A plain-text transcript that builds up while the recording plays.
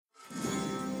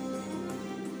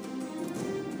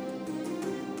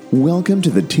Welcome to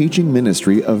the teaching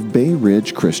ministry of Bay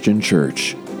Ridge Christian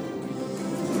Church.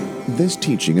 This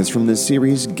teaching is from the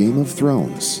series Game of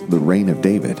Thrones, The Reign of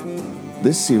David.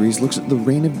 This series looks at the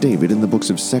reign of David in the books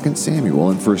of 2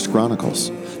 Samuel and 1 Chronicles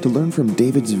to learn from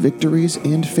David's victories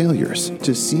and failures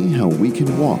to see how we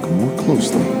can walk more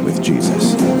closely with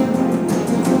Jesus.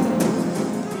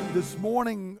 This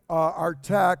morning, our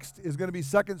text is going to be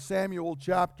 2 Samuel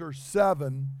chapter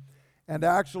 7. And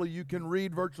actually, you can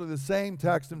read virtually the same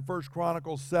text in 1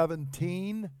 Chronicles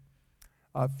 17.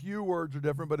 A few words are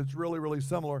different, but it's really, really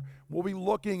similar. We'll be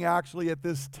looking actually at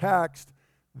this text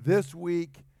this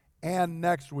week and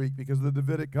next week because the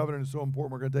Davidic covenant is so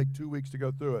important. We're going to take 2 weeks to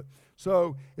go through it.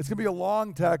 So it's going to be a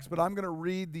long text, but I'm going to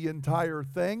read the entire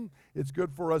thing. It's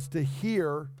good for us to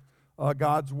hear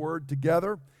God's word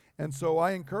together. And so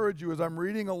I encourage you, as I'm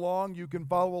reading along, you can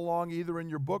follow along either in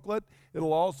your booklet.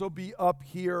 It'll also be up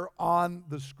here on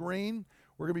the screen.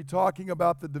 We're going to be talking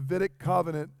about the Davidic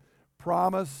covenant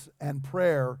promise and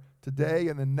prayer today,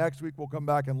 and then next week we'll come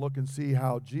back and look and see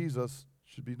how Jesus,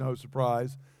 should be no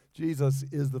surprise, Jesus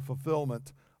is the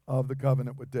fulfillment of the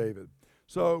covenant with David.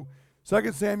 So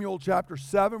 2 Samuel chapter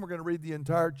 7, we're going to read the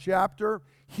entire chapter.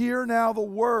 Hear now the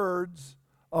words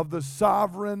of the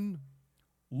sovereign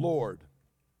Lord.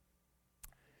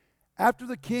 After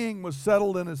the king was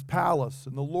settled in his palace,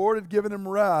 and the Lord had given him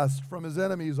rest from his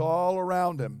enemies all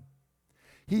around him,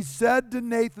 he said to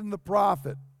Nathan the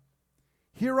prophet,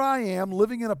 "Here I am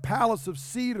living in a palace of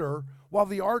cedar, while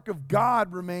the ark of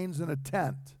God remains in a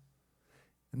tent."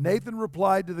 And Nathan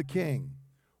replied to the king,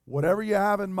 "Whatever you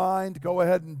have in mind, go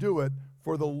ahead and do it,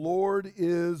 for the Lord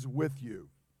is with you."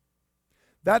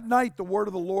 That night the word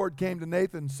of the Lord came to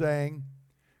Nathan, saying,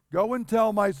 "Go and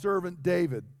tell my servant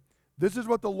David, this is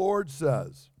what the Lord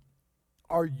says.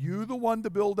 Are you the one to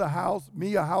build a house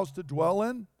to dwell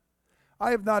in?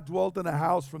 I have not dwelt in a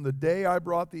house from the day I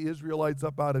brought the Israelites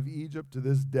up out of Egypt to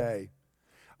this day.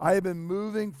 I have been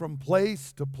moving from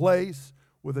place to place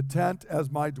with a tent as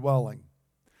my dwelling.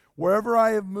 Wherever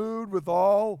I have moved with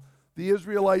all the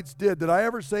Israelites did I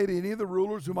ever say to any of the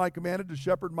rulers whom I commanded to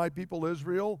shepherd my people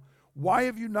Israel, 'Why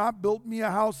have you not built me a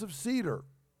house of cedar?'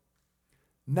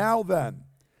 Now then,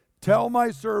 tell my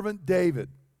servant David,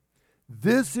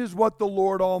 this is what the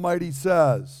Lord Almighty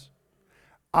says.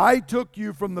 I took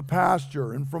you from the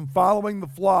pasture and from following the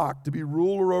flock to be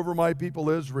ruler over my people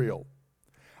Israel.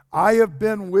 I have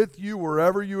been with you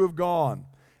wherever you have gone,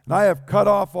 and I have cut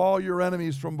off all your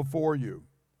enemies from before you.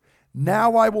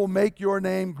 Now I will make your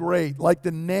name great, like the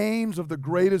names of the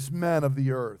greatest men of the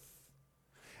earth.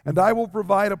 And I will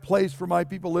provide a place for my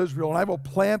people Israel, and I will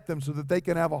plant them so that they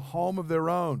can have a home of their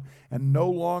own and no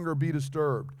longer be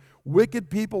disturbed. Wicked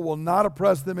people will not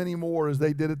oppress them anymore as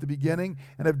they did at the beginning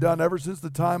and have done ever since the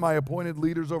time I appointed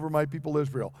leaders over my people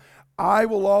Israel. I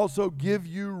will also give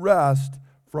you rest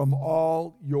from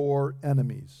all your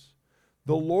enemies.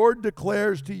 The Lord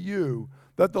declares to you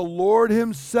that the Lord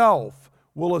himself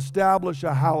will establish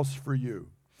a house for you.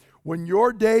 When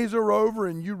your days are over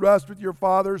and you rest with your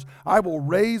fathers, I will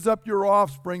raise up your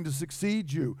offspring to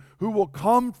succeed you, who will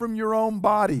come from your own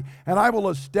body, and I will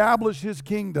establish his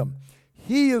kingdom.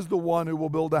 He is the one who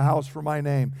will build a house for my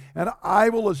name, and I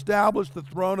will establish the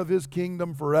throne of his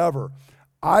kingdom forever.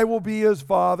 I will be his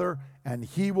father, and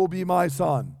he will be my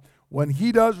son. When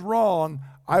he does wrong,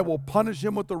 I will punish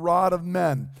him with the rod of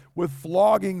men, with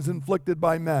floggings inflicted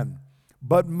by men.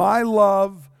 But my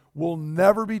love will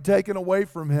never be taken away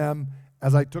from him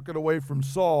as I took it away from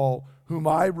Saul, whom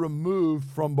I removed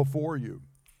from before you.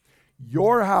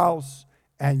 Your house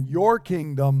and your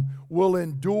kingdom will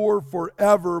endure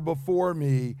forever before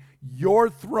me. Your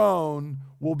throne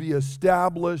will be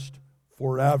established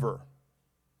forever."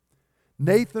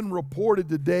 Nathan reported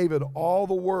to David all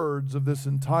the words of this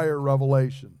entire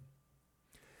revelation.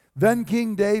 Then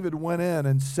King David went in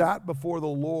and sat before the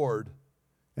Lord,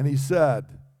 and he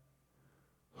said,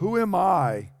 "Who am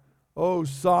I, O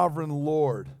sovereign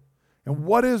Lord? And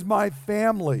what is my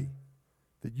family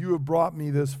that you have brought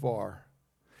me this far?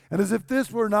 And as if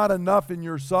this were not enough in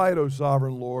your sight, O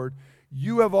sovereign Lord,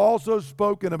 you have also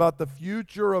spoken about the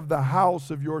future of the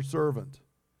house of your servant.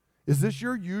 Is this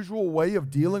your usual way of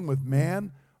dealing with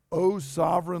man, O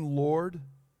sovereign Lord?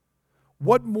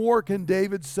 What more can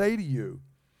David say to you?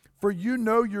 For you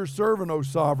know your servant, O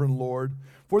sovereign Lord.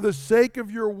 For the sake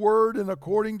of your word and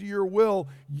according to your will,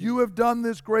 you have done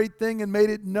this great thing and made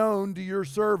it known to your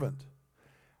servant.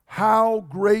 How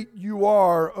great you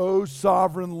are, O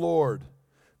sovereign Lord!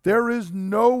 There is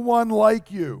no one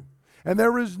like you, and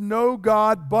there is no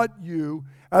God but you,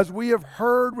 as we have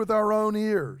heard with our own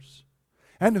ears.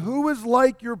 And who is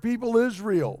like your people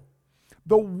Israel,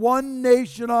 the one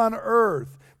nation on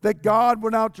earth that God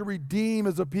went out to redeem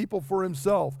as a people for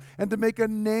himself and to make a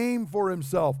name for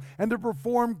himself and to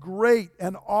perform great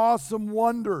and awesome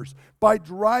wonders by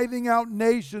driving out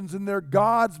nations and their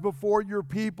gods before your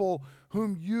people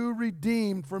whom you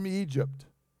redeemed from Egypt.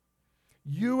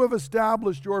 You have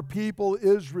established your people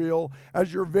Israel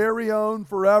as your very own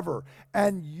forever,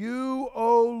 and you,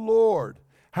 O Lord,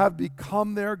 have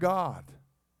become their God.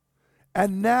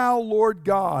 And now, Lord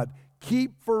God,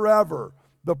 keep forever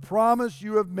the promise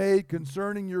you have made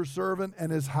concerning your servant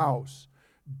and his house.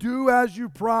 Do as you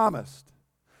promised,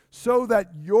 so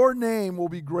that your name will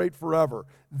be great forever.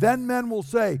 Then men will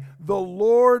say, the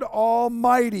Lord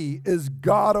Almighty is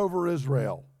God over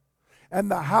Israel, and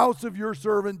the house of your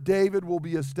servant David will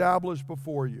be established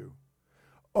before you.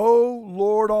 O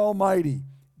Lord Almighty,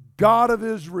 God of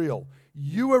Israel,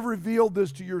 you have revealed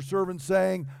this to your servant,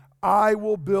 saying, I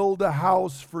will build a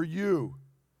house for you.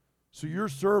 So your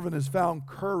servant has found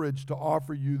courage to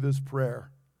offer you this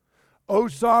prayer. O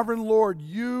sovereign Lord,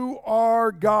 you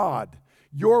are God.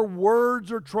 Your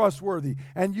words are trustworthy,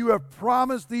 and you have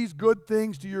promised these good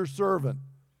things to your servant.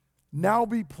 Now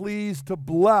be pleased to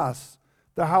bless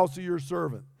the house of your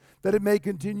servant, that it may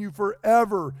continue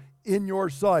forever in your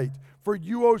sight. For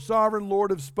you, O sovereign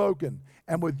Lord, have spoken,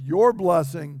 and with your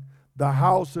blessing, the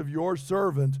house of your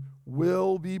servant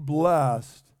will be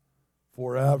blessed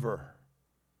forever.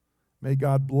 May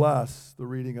God bless the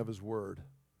reading of his word.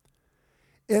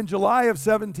 In July of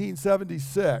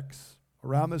 1776,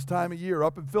 around this time of year,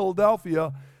 up in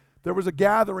Philadelphia, there was a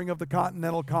gathering of the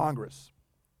Continental Congress.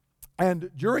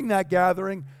 And during that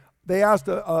gathering, they asked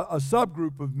a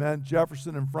subgroup of men,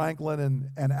 Jefferson and Franklin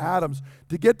and Adams,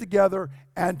 to get together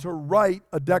and to write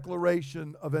a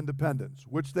Declaration of Independence,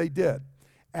 which they did.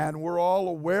 And we're all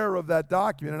aware of that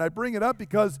document. And I bring it up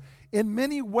because in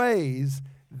many ways,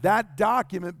 that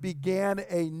document began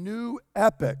a new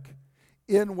epoch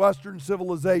in Western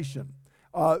civilization.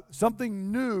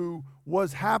 Something new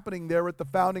was happening there at the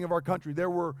founding of our country. There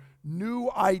were new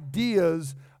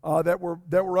ideas that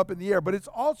were up in the air. But it's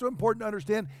also important to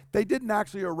understand they didn't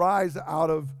actually arise out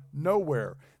of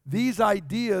nowhere. These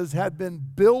ideas had been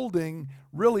building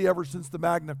really ever since the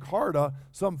Magna Carta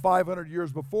some 500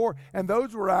 years before, and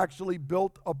those were actually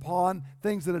built upon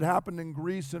things that had happened in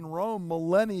Greece and Rome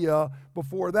millennia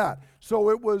before that. So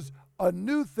it was a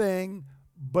new thing,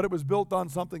 but it was built on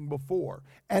something before,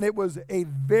 and it was a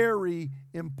very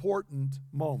important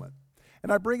moment.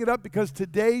 And I bring it up because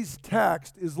today's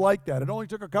text is like that. It only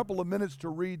took a couple of minutes to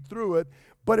read through it,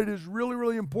 but it is really,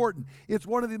 really important. It's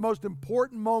one of the most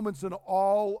important moments in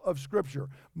all of Scripture.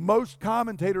 Most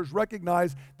commentators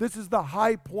recognize this is the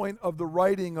high point of the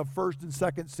writing of 1st and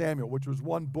 2nd Samuel, which was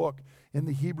one book in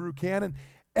the Hebrew canon.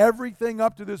 Everything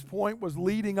up to this point was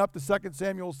leading up to 2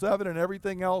 Samuel 7, and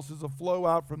everything else is a flow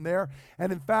out from there.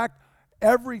 And in fact,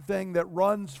 everything that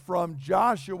runs from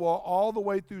Joshua all the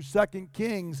way through 2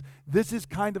 Kings, this is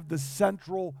kind of the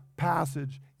central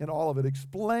passage in all of it. It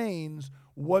explains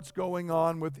what's going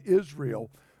on with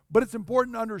Israel. But it's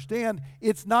important to understand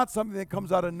it's not something that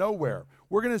comes out of nowhere.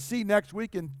 We're going to see next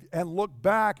week and look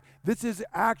back. This is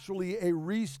actually a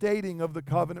restating of the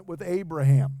covenant with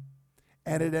Abraham.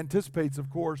 And it anticipates,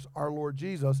 of course, our Lord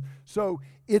Jesus. So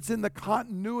it's in the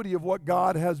continuity of what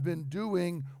God has been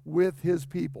doing with his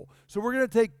people. So we're going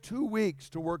to take 2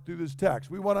 weeks to work through this text.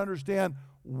 We want to understand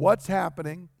what's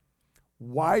happening,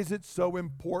 why is it so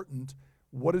important,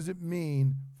 what does it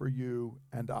mean for you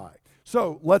and I.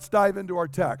 So let's dive into our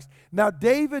text. Now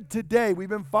David today, we've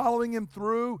been following him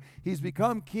through. He's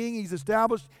become king, he's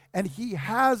established, and he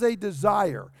has a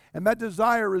desire. And that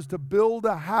desire is to build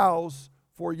a house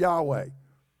for Yahweh.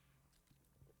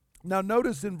 Now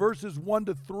notice in verses 1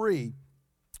 to 3,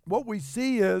 what we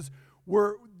see is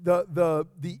where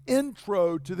the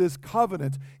intro to this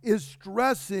covenant is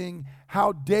stressing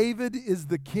how David is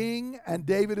the king and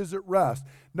David is at rest.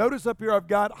 Notice up here I've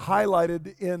got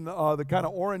highlighted in the kind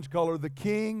of orange color, the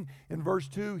king, in verse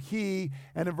 2, he,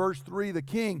 and in verse 3, the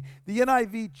king. The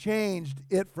NIV changed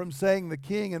it from saying the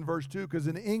king in verse 2 because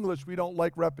in English we don't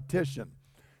like repetition.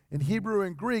 In Hebrew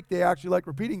and Greek, they actually like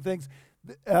repeating things.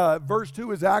 Verse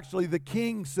 2 is actually the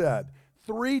king said.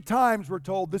 3 times we're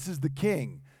told this is the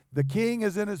king. The king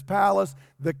is in his palace.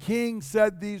 The king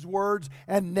said these words,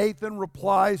 and Nathan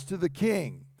replies to the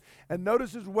king. And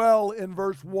notice as well in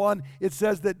verse 1, it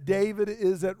says that David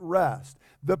is at rest.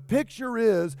 The picture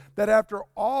is that after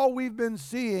all we've been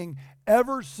seeing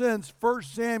ever since 1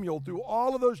 Samuel, through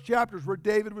all of those chapters where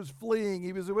David was fleeing,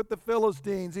 he was with the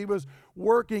Philistines, he was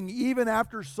working even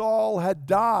after Saul had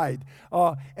died,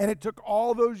 and it took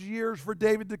all those years for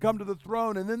David to come to the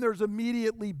throne, and then there's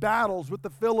immediately battles with the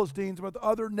Philistines and with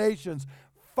other nations.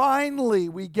 finally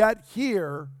we get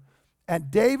here,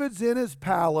 and David's in his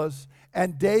palace,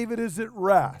 and David is at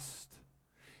rest.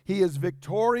 He is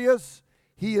victorious.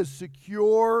 He is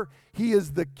secure. He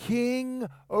is the king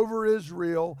over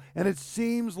Israel, and it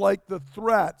seems like the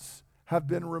threats have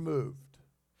been removed.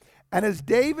 And as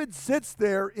David sits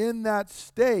there in that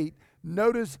state,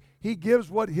 notice he gives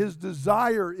what his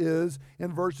desire is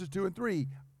in verses 2 and 3.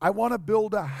 I want to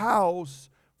build a house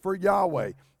for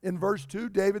Yahweh. In verse 2,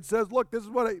 David says, look, this is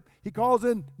what he calls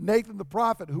in Nathan the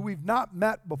prophet, who we've not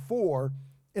met before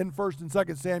in 1 and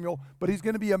 2 Samuel, but he's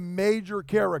going to be a major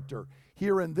character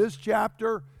here in this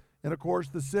chapter, and of course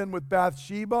the sin with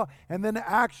Bathsheba, and then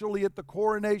actually at the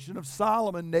coronation of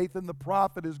Solomon, Nathan the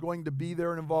prophet is going to be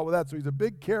there and involved with that. So he's a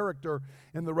big character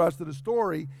in the rest of the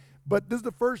story. But this is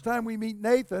the first time we meet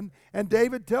Nathan, and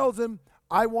David tells him,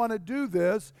 I want to do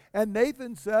this, and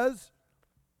Nathan says,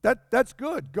 that's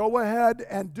good. Go ahead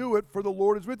and do it, for the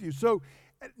Lord is with you. So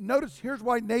notice, here's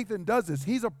why Nathan does this.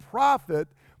 He's a prophet,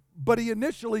 but he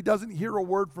initially doesn't hear a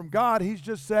word from God. He's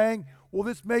just saying, well,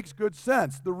 this makes good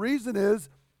sense. The reason is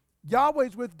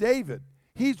Yahweh's with David.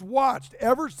 He's watched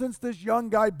ever since this young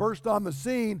guy burst on the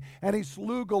scene and he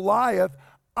slew Goliath.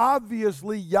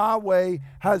 Obviously, Yahweh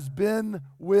has been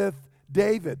with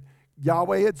David.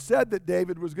 Yahweh had said that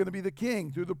David was going to be the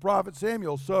king through the prophet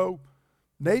Samuel. So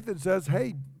Nathan says,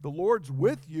 hey, the Lord's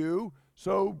with you.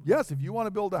 So yes, if you want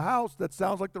to build a house, that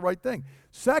sounds like the right thing.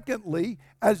 Secondly,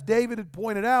 as David had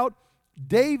pointed out,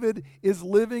 David is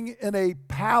living in a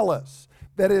palace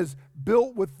that is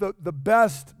built with the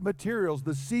best materials,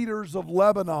 the cedars of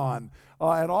Lebanon,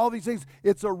 and all these things.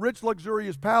 It's a rich,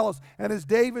 luxurious palace. And as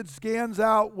David scans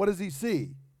out, what does he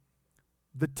see?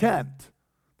 The tent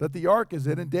that the ark is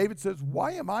in. And David says,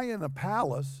 why am I in a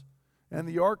palace and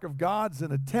the ark of God's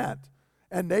in a tent?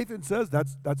 And Nathan says,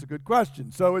 that's a good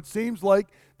question. So it seems like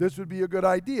this would be a good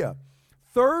idea.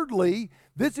 Thirdly,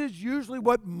 this is usually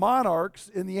what monarchs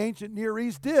in the ancient Near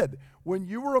East did. When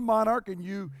you were a monarch and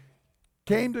you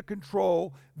came to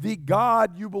control, the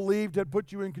God you believed had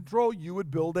put you in control, you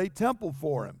would build a temple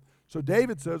for him. So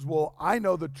David says, well, I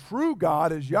know the true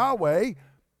God is Yahweh.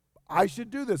 I should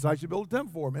do this. I should build a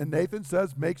temple for him. And Nathan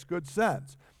says, makes good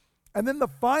sense. And then the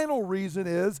final reason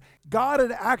is God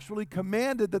had actually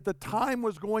commanded that the time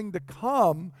was going to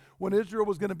come when Israel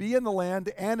was going to be in the land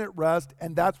and at rest,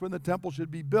 and that's when the temple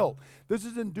should be built. This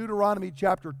is in Deuteronomy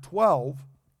chapter 12.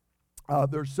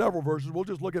 There's several verses. We'll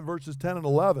just look at verses 10 and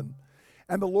 11.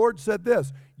 And the Lord said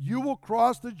this, you will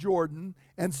cross the Jordan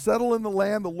and settle in the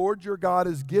land the Lord your God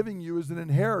is giving you as an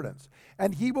inheritance.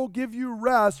 And he will give you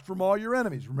rest from all your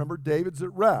enemies. Remember, David's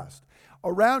at rest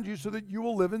around you so that you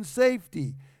will live in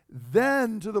safety.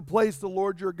 Then to the place the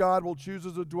Lord your God will choose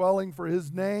as a dwelling for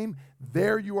his name,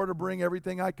 there you are to bring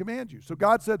everything I command you. So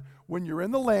God said, when you're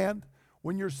in the land,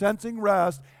 when you're sensing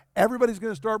rest, everybody's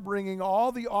going to start bringing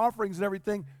all the offerings and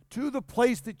everything to the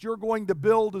place that you're going to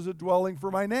build as a dwelling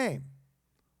for my name.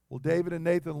 Well, David and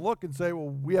Nathan look and say, well,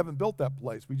 we haven't built that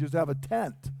place. We just have a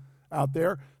tent out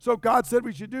there. So God said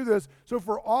we should do this. So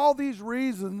for all these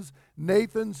reasons,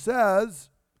 Nathan says,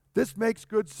 this makes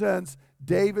good sense.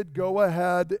 David, go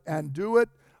ahead and do it.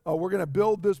 We're going to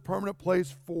build this permanent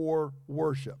place for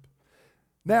worship.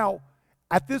 Now,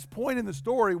 at this point in the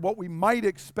story, what we might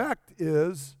expect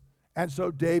is, and so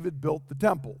David built the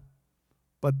temple.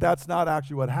 But that's not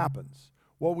actually what happens.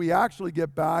 What we actually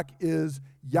get back is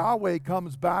Yahweh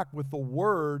comes back with the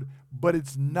word, but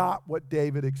it's not what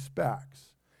David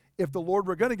expects. If the Lord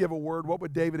were going to give a word, what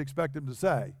would David expect him to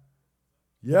say?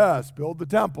 Yes, build the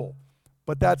temple.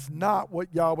 But that's not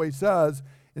what Yahweh says.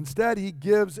 Instead, he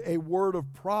gives a word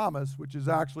of promise, which is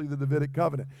actually the Davidic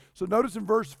covenant. So notice in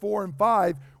verse 4 and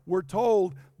 5, we're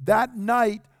told that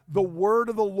night the word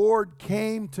of the Lord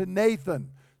came to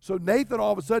Nathan. So Nathan,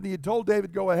 all of a sudden, he had told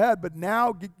David, go ahead, but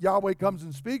now Yahweh comes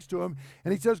and speaks to him,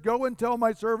 and he says, go and tell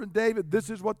my servant David, this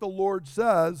is what the Lord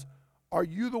says. Are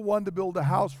you the one to build a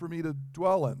house for me to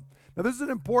dwell in? Now, this is an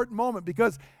important moment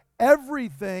because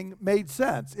everything made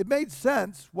sense. It made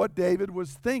sense what David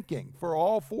was thinking for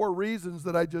all four reasons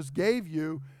that I just gave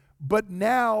you, but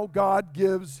now God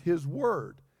gives his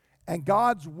word. And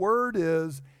God's word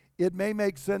is, it may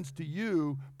make sense to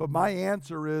you, but my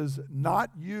answer is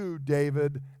not you,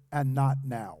 David, and not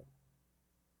now.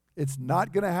 It's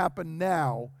not going to happen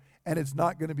now, and it's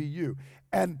not going to be you.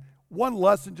 And one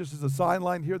lesson, just as a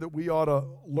sideline here, that we ought to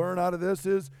learn out of this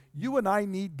is you and I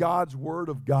need God's word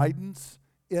of guidance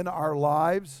in our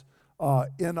lives,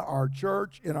 in our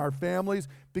church, in our families,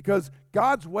 because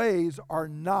God's ways are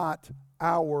not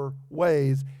our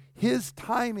ways. His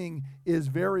timing is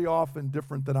very often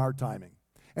different than our timing.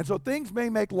 And so things may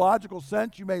make logical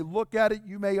sense. You may look at it,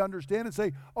 you may understand and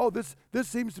say, oh, this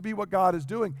seems to be what God is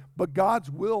doing. But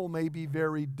God's will may be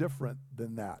very different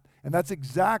than that. And that's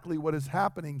exactly what is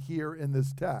happening here in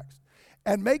this text.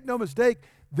 And make no mistake,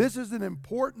 this is an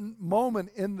important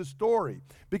moment in the story.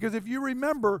 Because if you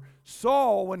remember,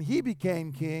 Saul, when he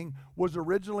became king, was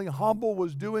originally humble,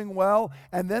 was doing well.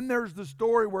 And then there's the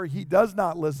story where he does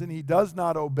not listen, he does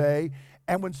not obey.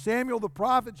 And when Samuel the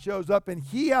prophet shows up and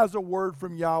he has a word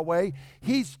from Yahweh,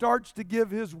 he starts to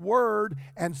give his word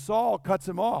and Saul cuts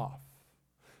him off.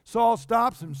 Saul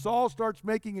stops him. Saul starts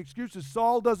making excuses.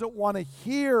 Saul doesn't want to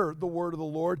hear the word of the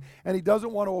Lord, and he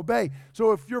doesn't want to obey.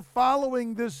 So if you're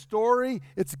following this story,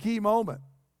 it's a key moment.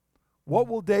 What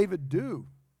will David do?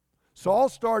 Saul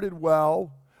started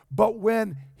well, but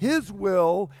when his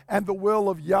will and the will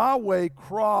of Yahweh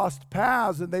crossed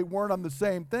paths and they weren't on the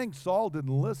same thing, Saul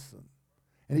didn't listen.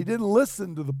 And he didn't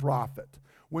listen to the prophet.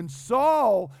 When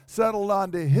Saul settled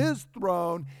onto his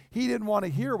throne, he didn't want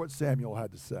to hear what Samuel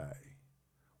had to say.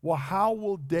 Well, how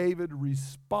will David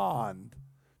respond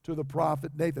to the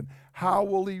prophet Nathan? How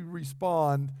will he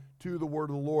respond to the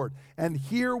word of the Lord? And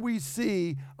here we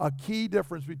see a key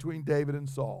difference between David and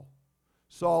Saul.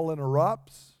 Saul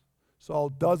interrupts. Saul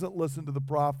doesn't listen to the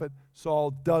prophet. Saul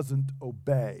doesn't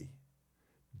obey.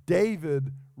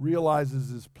 David realizes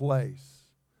his place.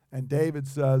 And David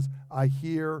says, I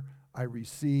hear, I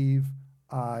receive,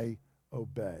 I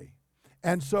obey.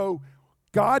 And so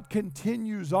God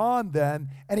continues on then,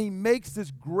 and he makes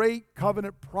this great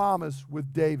covenant promise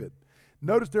with David.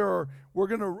 Notice I'm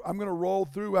going to roll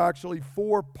through actually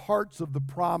 4 parts of the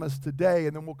promise today,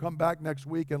 and then we'll come back next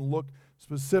week and look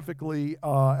specifically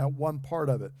at one part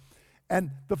of it.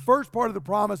 And the first part of the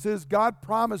promise is God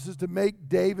promises to make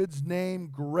David's name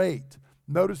great.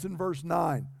 Notice in verse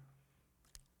 9,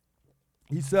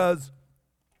 he says,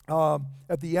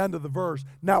 at the end of the verse,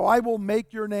 now I will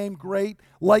make your name great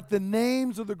like the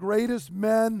names of the greatest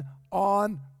men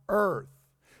on earth.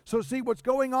 So see, what's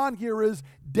going on here is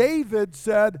David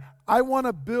said, I want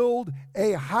to build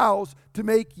a house to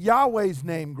make Yahweh's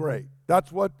name great.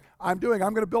 That's what I'm doing.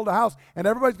 I'm going to build a house, and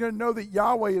everybody's going to know that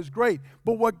Yahweh is great.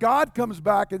 But what God comes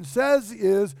back and says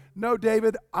is, no,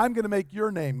 David, I'm going to make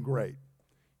your name great.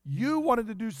 You wanted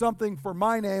to do something for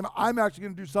my name. I'm actually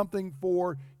going to do something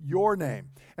for your name.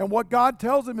 And what God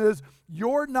tells him is,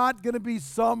 you're not going to be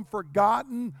some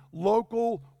forgotten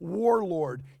local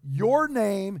warlord. Your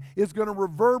name is going to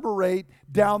reverberate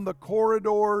down the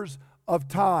corridors of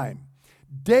time.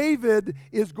 David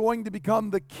is going to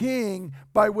become the king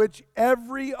by which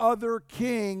every other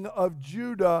king of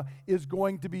Judah is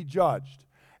going to be judged.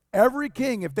 Every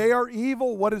king, if they are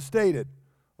evil, what is stated?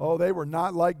 Oh, they were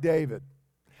not like David.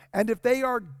 And if they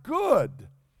are good,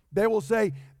 they will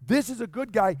say, this is a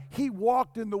good guy. He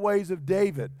walked in the ways of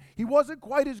David. He wasn't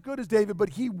quite as good as David, but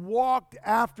he walked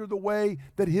after the way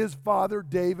that his father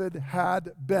David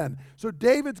had been. So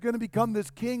David's going to become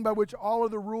this king by which all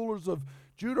of the rulers of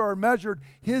Judah are measured.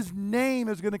 His name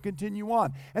is going to continue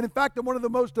on. And in fact, one of the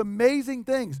most amazing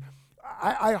things,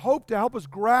 I hope to help us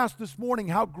grasp this morning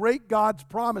how great God's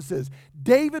promise is.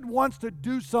 David wants to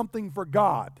do something for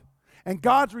God. And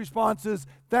God's response is,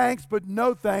 thanks, but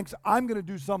no thanks. I'm going to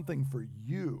do something for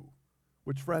you,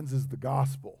 which, friends, is the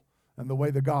gospel and the way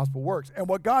the gospel works. And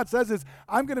what God says is,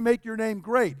 I'm going to make your name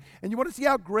great. And you want to see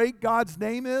how great God's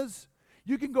name is?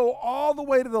 You can go all the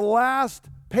way to the last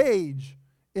page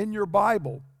in your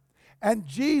Bible. And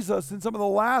Jesus, in some of the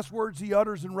last words he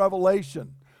utters in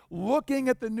Revelation, looking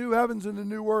at the new heavens and the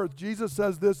new earth, Jesus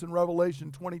says this in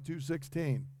Revelation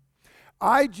 22:16.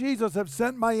 I, Jesus, have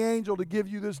sent my angel to give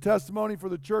you this testimony for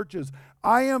the churches.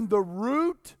 I am the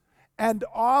root and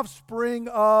offspring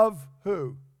of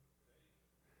who?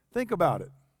 Think about it.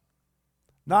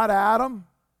 Not Adam,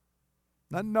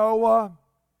 not Noah,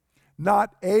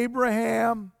 not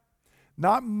Abraham,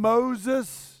 not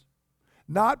Moses,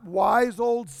 not wise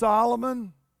old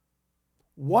Solomon.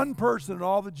 One person in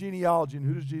all the genealogy, and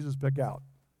who does Jesus pick out?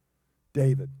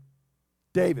 David.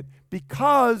 David.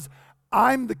 Because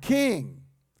I'm the king.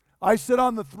 I sit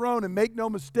on the throne, and make no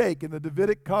mistake, in the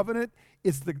Davidic covenant,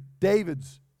 it's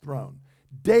David's throne.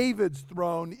 David's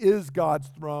throne is God's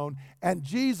throne, and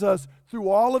Jesus, through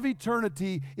all of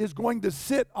eternity, is going to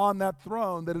sit on that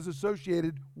throne that is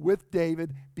associated with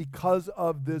David because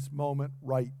of this moment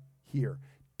right here.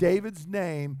 David's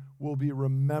name will be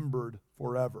remembered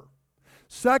forever.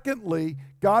 Secondly,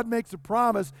 God makes a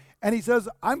promise, and he says,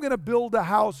 I'm going to build a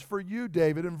house for you,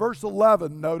 David. In verse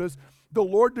 11, notice, the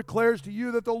Lord declares to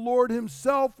you that the Lord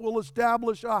himself will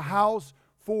establish a house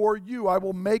for you. I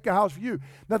will make a house for you.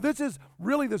 Now, this is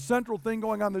really the central thing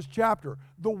going on in this chapter.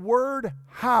 The word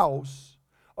house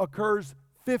occurs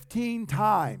 15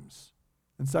 times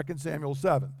in 2 Samuel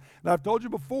 7. Now, I've told you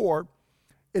before,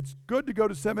 it's good to go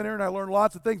to seminary and I learned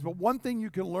lots of things, but one thing you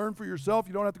can learn for yourself,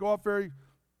 you don't have to go off you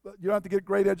don't have to get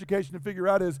great education to figure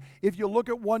out, is if you look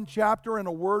at one chapter and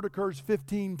a word occurs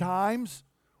 15 times,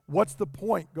 what's the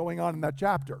point going on in that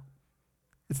chapter?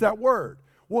 It's that word.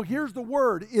 Well, here's the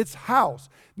word. It's house.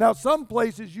 Now, some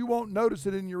places you won't notice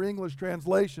it in your English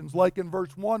translations, like in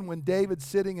verse 1 when David's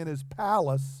sitting in his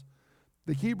palace,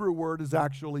 the Hebrew word is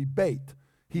actually beit.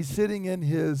 He's sitting in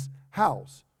his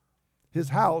house. His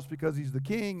house, because he's the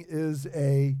king, is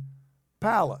a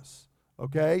palace.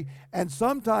 Okay? And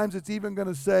sometimes it's even going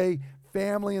to say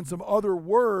family and some other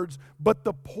words, but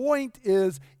the point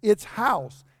is it's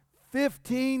house.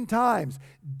 15 times.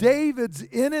 David's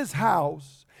in his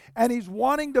house, and he's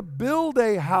wanting to build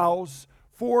a house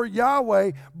for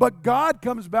Yahweh, but God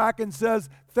comes back and says,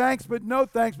 thanks, but no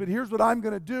thanks, but here's what I'm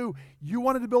going to do. You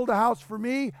wanted to build a house for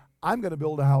me? I'm going to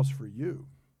build a house for you.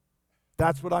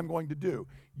 That's what I'm going to do.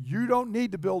 You don't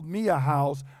need to build me a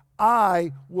house.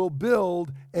 I will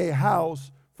build a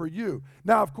house for you.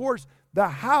 Now, of course, the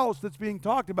house that's being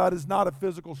talked about is not a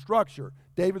physical structure.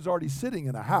 David's already sitting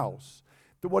in a house.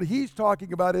 What he's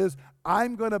talking about is,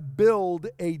 I'm going to build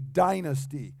a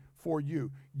dynasty for you.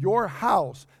 Your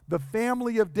house, the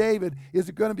family of David,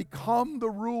 is going to become the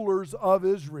rulers of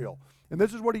Israel. And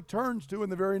this is what he turns to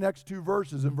in the very next two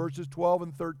verses, in verses 12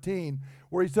 and 13,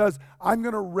 where he says, I'm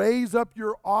going to raise up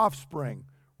your offspring.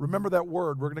 Remember that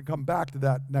word. We're going to come back to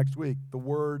that next week, the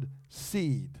word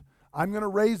seed. I'm going to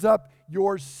raise up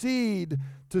your seed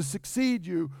to succeed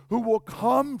you, who will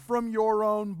come from your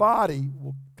own body.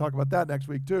 We'll talk about that next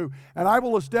week too. And I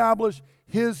will establish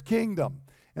his kingdom.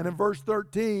 And in verse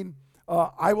 13,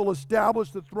 I will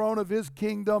establish the throne of his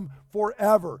kingdom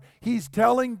forever. He's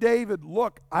telling David,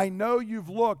 look, I know you've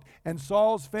looked, and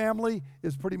Saul's family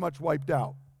is pretty much wiped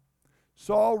out.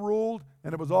 Saul ruled,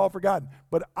 and it was all forgotten.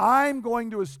 But I'm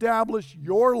going to establish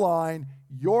your line,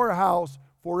 your house,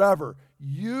 forever.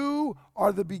 You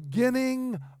are the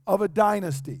beginning of a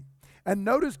dynasty. And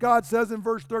notice God says in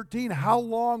verse 13, how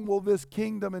long will this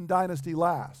kingdom and dynasty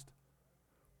last?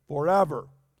 Forever.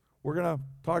 We're going to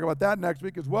talk about that next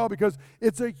week as well, because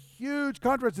it's a huge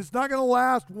contrast. It's not going to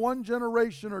last one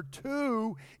generation or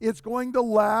two. It's going to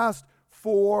last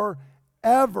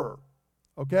forever.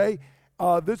 Okay?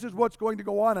 This is what's going to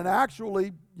go on. And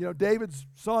actually, David's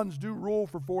sons do rule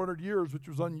for 400 years, which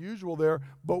was unusual there.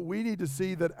 But we need to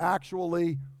see that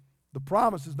actually the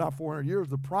promise is not 400 years.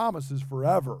 The promise is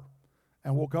forever.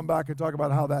 And we'll come back and talk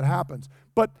about how that happens.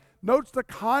 But notice the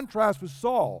contrast with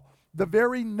Saul. The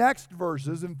very next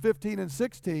verses in 15 and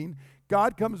 16,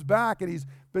 God comes back and he's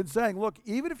been saying, look,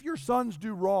 even if your sons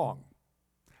do wrong,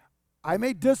 I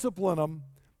may discipline them,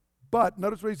 but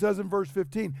notice what he says in verse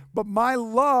 15, but my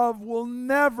love will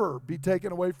never be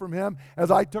taken away from him as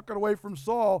I took it away from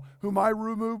Saul, whom I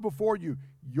removed before you.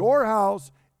 Your house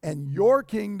and your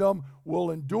kingdom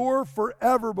will endure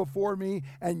forever before me,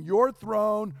 and your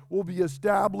throne will be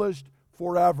established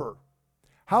forever.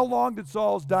 How long did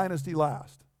Saul's dynasty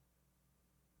last?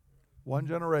 One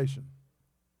generation.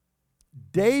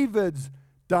 David's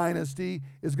dynasty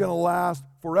is going to last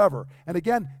forever. And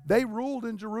again, they ruled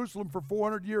in Jerusalem for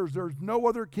 400 years. There's no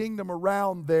other kingdom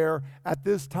around there at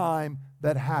this time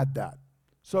that had that.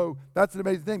 So that's an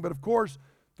amazing thing. But of course,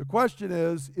 the question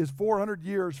is 400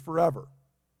 years forever?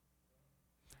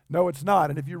 No, it's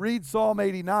not. And if you read Psalm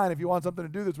 89, if you want something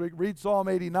to do this week, read Psalm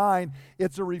 89.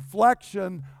 It's a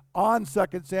reflection on 2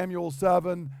 Samuel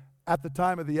 7 at the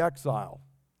time of the exile.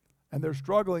 And they're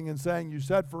struggling and saying, you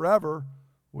said forever.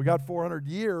 We got 400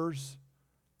 years.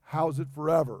 How's it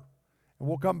forever? And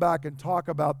we'll come back and talk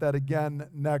about that again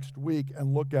next week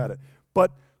and look at it.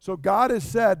 But so God has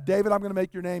said, David, I'm going to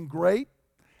make your name great.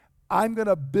 I'm going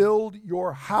to build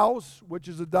your house, which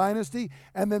is a dynasty.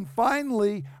 And then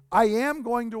finally, I am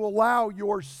going to allow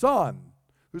your son,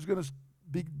 who's going to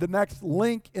be the next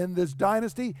link in this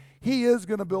dynasty, he is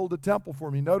going to build a temple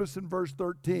for me. Notice in verse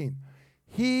 13,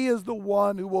 he is the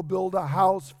one who will build a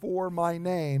house for my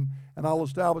name, and I'll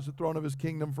establish the throne of his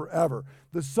kingdom forever.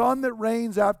 The son that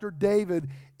reigns after David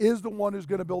is the one who's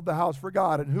going to build the house for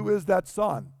God. And who is that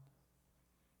son?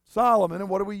 Solomon. And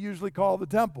what do we usually call the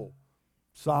temple?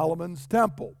 Solomon's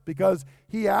temple, because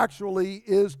he actually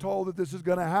is told that this is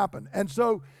going to happen. And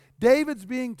so David's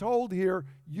being told here,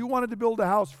 you wanted to build a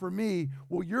house for me.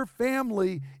 Well, your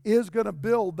family is going to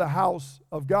build the house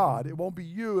of God. It won't be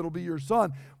you, it'll be your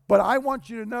son. But I want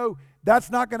you to know that's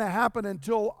not going to happen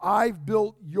until I've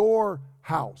built your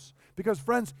house. Because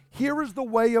friends, here is the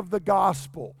way of the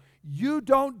gospel. You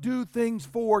don't do things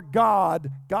for God.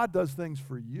 God does things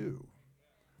for you.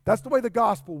 That's the way the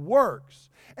gospel works.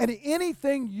 And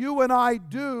anything you and I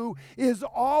do is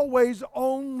always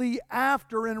only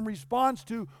after in response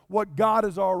to what God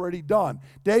has already done.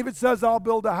 David says, I'll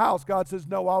build a house. God says,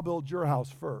 no, I'll build your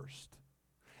house first.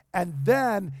 And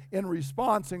then, in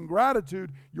response and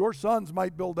gratitude, your sons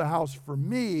might build a house for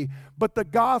me. But the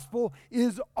gospel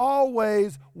is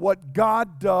always what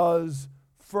God does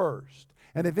first.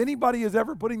 And if anybody is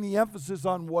ever putting the emphasis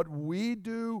on what we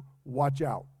do, watch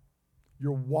out.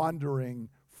 You're wandering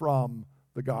from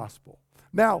the gospel.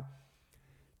 Now,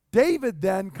 David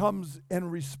then comes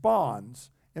and responds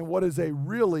in what is a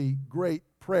really great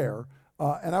prayer.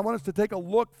 And I want us to take a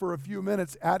look for a few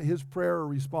minutes at his prayer or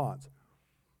response.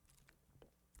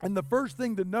 And the first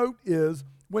thing to note is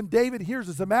when David hears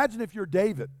this, imagine if you're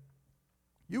David.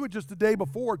 You had just the day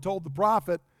before told the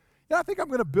prophet, I think I'm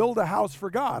going to build a house for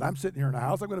God. I'm sitting here in a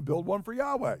house, I'm going to build one for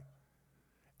Yahweh.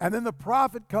 And then the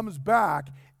prophet comes back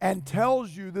and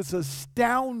tells you this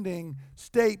astounding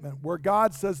statement where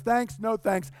God says, thanks, no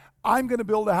thanks, I'm going to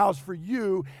build a house for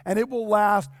you and it will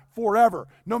last forever.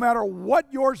 No matter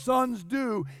what your sons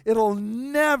do, it'll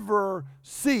never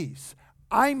cease.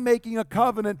 I'm making a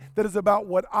covenant that is about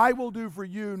what I will do for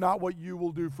you, not what you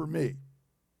will do for me.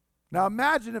 Now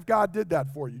imagine if God did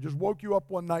that for you, just woke you up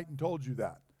one night and told you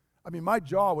that. I mean, my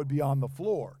jaw would be on the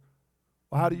floor.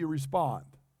 Well, how do you respond?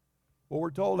 Well, we're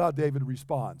told how David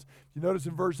responds. If you notice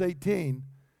in verse 18,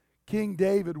 King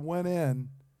David went in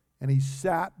and he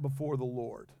sat before the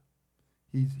Lord.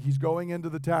 He's going into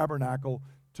the tabernacle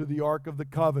to the Ark of the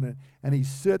Covenant, and he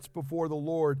sits before the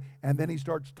Lord, and then he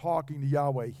starts talking to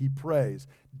Yahweh. He prays.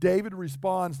 David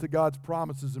responds to God's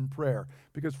promises in prayer.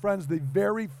 Because, friends, the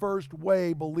very first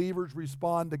way believers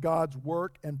respond to God's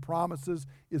work and promises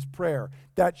is prayer.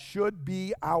 That should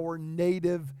be our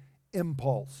native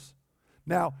impulse.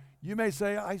 Now, you may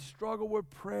say, I struggle with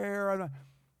prayer.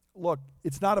 Look,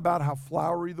 it's not about how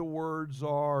flowery the words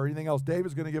are or anything else.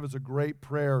 David's going to give us a great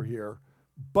prayer here.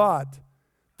 But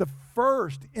the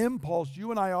first impulse you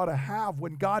and I ought to have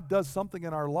when God does something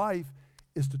in our life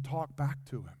is to talk back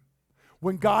to him.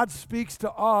 When God speaks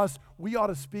to us, we ought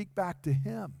to speak back to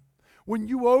him. When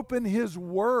you open his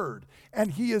word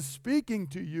and he is speaking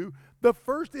to you, the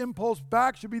first impulse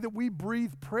back should be that we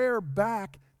breathe prayer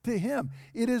back to him.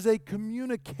 It is a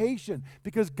communication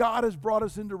because God has brought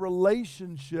us into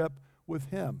relationship with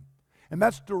him. And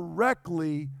that's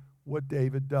directly what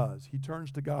David does. He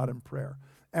turns to God in prayer.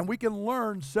 And we can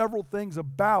learn several things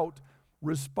about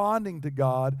responding to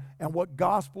God and what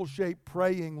gospel-shaped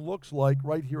praying looks like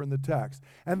right here in the text.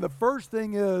 And the first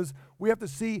thing is we have to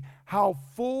see how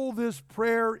full this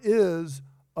prayer is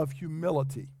of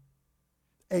humility.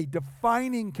 A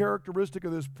defining characteristic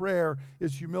of this prayer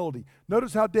is humility.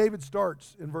 Notice how David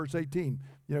starts in verse 18.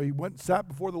 He went and sat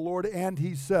before the Lord and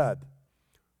he said,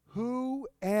 "Who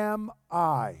am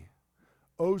I,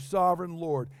 O sovereign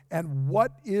Lord, and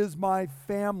what is my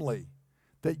family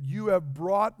that you have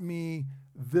brought me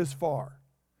this far?"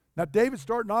 Now, David's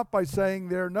starting off by saying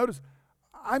there, notice,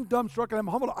 I'm dumbstruck and I'm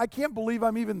humbled. I can't believe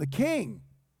I'm even the king.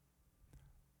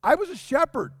 I was a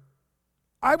shepherd.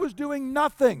 I was doing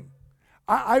nothing.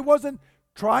 I wasn't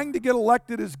trying to get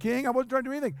elected as king. I wasn't trying to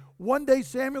do anything. One day,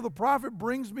 Samuel the prophet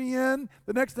brings me in.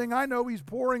 The next thing I know, he's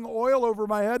pouring oil over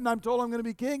my head, and I'm told I'm going to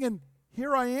be king, and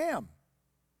here I am.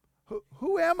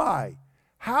 Who am I?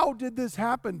 How did this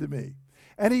happen to me?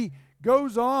 And he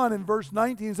goes on in verse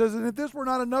 19 and says, "And if this were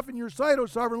not enough in your sight, O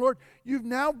sovereign Lord, you've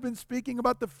now been speaking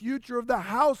about the future of the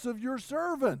house of your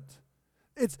servant."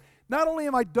 It's not only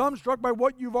am I dumbstruck by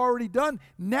what you've already done,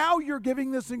 now you're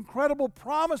giving this incredible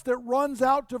promise that runs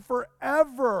out to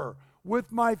forever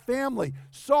with my family.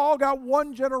 Saul got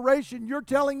one generation. You're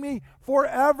telling me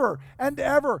forever and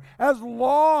ever, as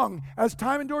long as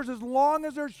time endures, as long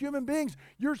as there's human beings,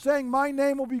 you're saying my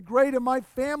name will be great and my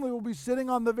family will be sitting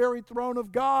on the very throne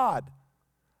of God.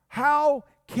 How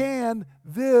can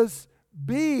this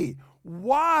be?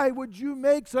 Why would you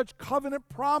make such covenant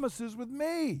promises with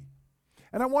me?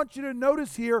 And I want you to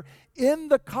notice here in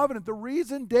the covenant, the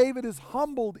reason David is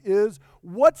humbled is,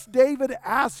 what's David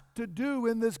asked to do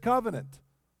in this covenant?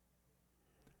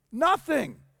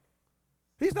 Nothing.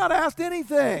 He's not asked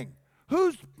anything.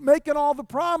 Who's making all the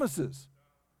promises?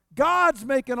 God's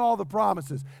making all the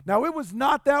promises. Now, it was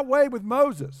not that way with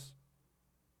Moses.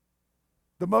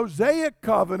 The Mosaic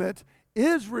covenant,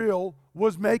 Israel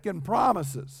was making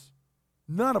promises,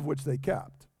 none of which they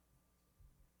kept.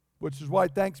 Which is why,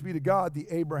 thanks be to God, the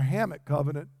Abrahamic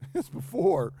covenant is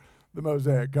before the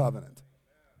Mosaic covenant.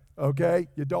 Okay?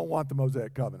 You don't want the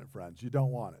Mosaic covenant, friends. You don't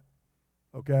want it.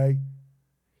 Okay?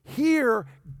 Here,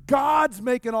 God's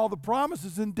making all the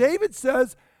promises, and David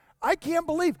says, I can't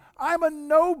believe I'm a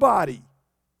nobody.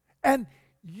 And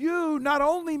you not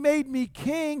only made me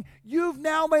king, you've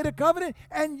now made a covenant,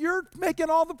 and you're making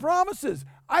all the promises.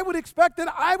 I would expect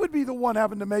that I would be the one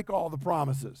having to make all the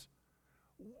promises.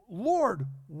 Lord,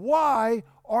 why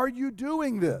are you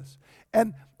doing this?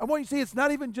 And I want you to see it's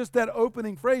not even just that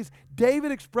opening phrase.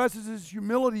 David expresses his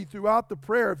humility throughout the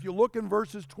prayer. If you look in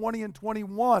verses 20 and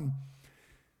 21,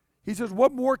 he says,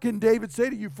 what more can David say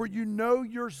to you? For you know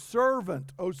your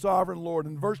servant, O sovereign Lord.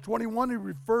 In verse 21, he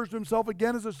refers to himself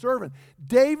again as a servant.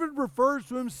 David refers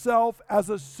to himself as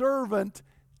a servant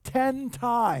 10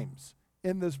 times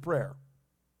in this prayer.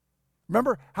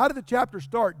 Remember, how did the chapter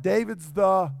start? David's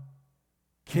the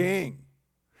king.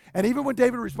 And even when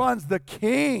David responds, the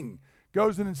king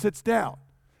goes in and sits down.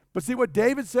 But see, what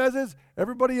David says is,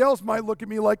 everybody else might look at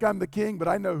me like I'm the king, but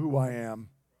I know who I am.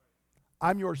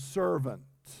 I'm your servant.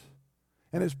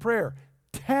 And his prayer,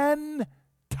 10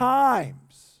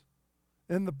 times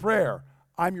in the prayer,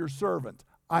 I'm your servant,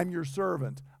 I'm your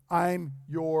servant, I'm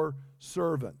your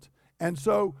servant. And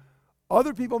so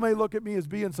other people may look at me as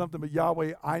being something, but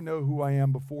Yahweh, I know who I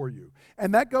am before you.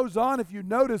 And that goes on, if you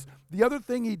notice, the other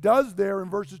thing he does there in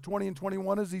verses 20 and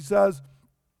 21 is he says,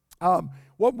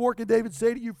 what more can David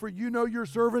say to you? For you know your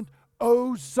servant,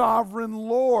 O sovereign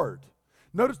Lord.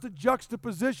 Notice the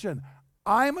juxtaposition.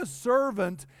 I'm a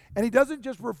servant, and he doesn't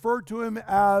just refer to him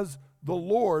as the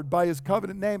Lord by his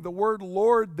covenant name. The word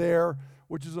Lord there,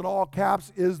 which is in all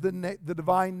caps, is the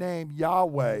divine name,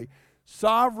 Yahweh.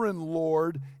 Sovereign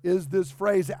Lord is this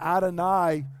phrase,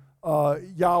 Adonai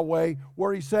Yahweh,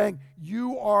 where he's saying,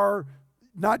 you are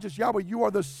not just Yahweh, you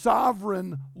are the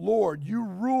sovereign Lord. You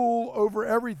rule over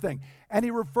everything. And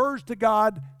he refers to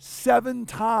God 7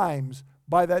 times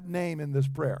by that name in this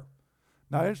prayer.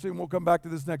 Now, interesting, we'll come back to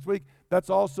this next week. That's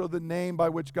also the name by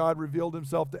which God revealed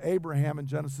himself to Abraham in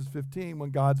Genesis 15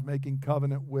 when God's making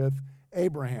covenant with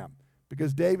Abraham.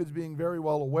 Because David's being very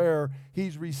well aware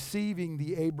he's receiving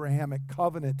the Abrahamic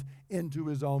covenant into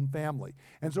his own family.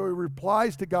 And so he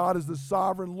replies to God as the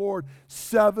sovereign Lord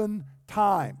 7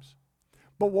 times.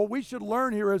 But what we should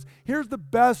learn here is, here's the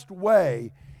best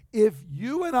way. If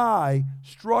you and I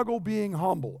struggle being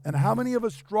humble, and how many of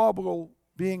us struggle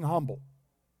being humble?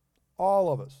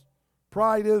 All of us.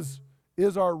 Pride is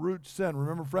our root sin.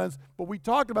 Remember, friends? But we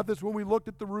talked about this when we looked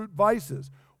at the root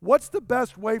vices. What's the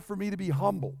best way for me to be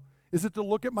humble? Is it to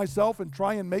look at myself and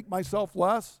try and make myself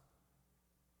less?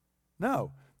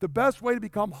 No. The best way to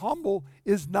become humble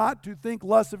is not to think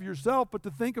less of yourself, but to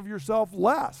think of yourself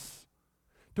less.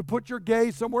 To put your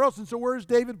gaze somewhere else. And so where is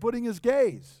David putting his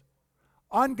gaze?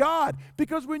 On God.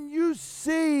 Because when you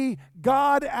see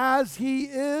God as he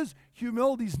is,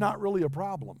 humility's not really a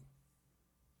problem.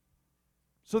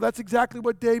 So that's exactly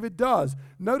what David does.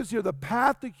 Notice here, the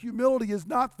path to humility is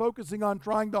not focusing on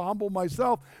trying to humble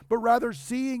myself, but rather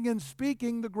seeing and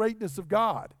speaking the greatness of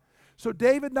God. So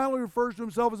David not only refers to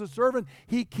himself as a servant,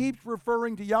 he keeps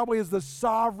referring to Yahweh as the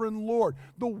sovereign Lord,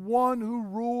 the one who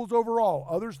rules over all.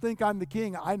 Others think I'm the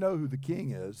king. I know who the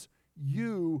king is.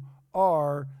 You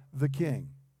are the king.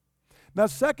 Now,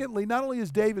 secondly, not only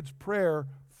is David's prayer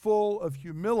full of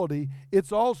humility,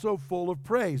 it's also full of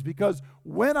praise, because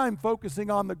when I'm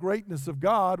focusing on the greatness of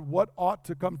God, what ought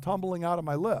to come tumbling out of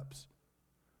my lips?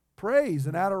 Praise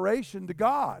and adoration to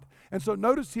God. And so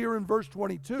notice here in verse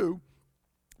 22,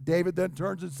 David then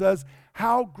turns and says,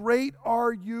 how great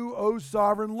are you, O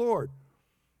sovereign Lord?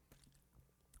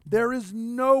 There is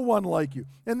no one like you,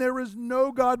 and there is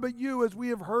no God but you, as we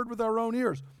have heard with our own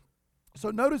ears. So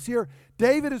notice here,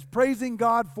 David is praising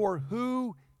God for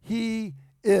who he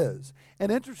is.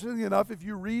 And interestingly enough, if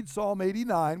you read Psalm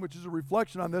 89, which is a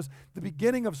reflection on this, the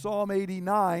beginning of Psalm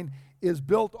 89 is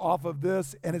built off of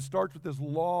this, and it starts with this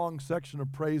long section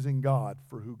of praising God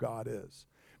for who God is.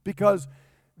 Because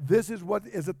this is what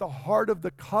is at the heart of the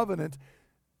covenant.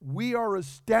 We are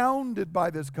astounded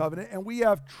by this covenant, and we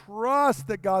have trust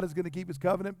that God is going to keep his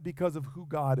covenant because of who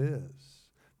God is,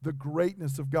 the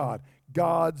greatness of God,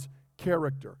 God's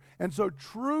character. And so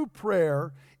true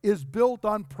prayer is built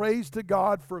on praise to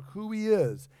God for who he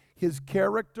is, his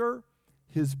character,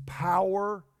 his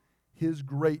power, his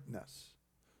greatness.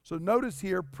 So notice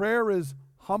here, prayer is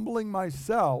humbling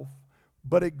myself,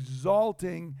 but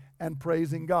exalting and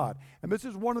praising God. And this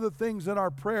is one of the things in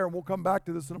our prayer, and we'll come back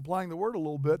to this in applying the word a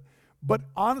little bit, but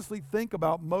honestly think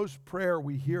about most prayer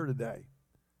we hear today.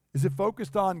 Is it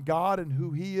focused on God and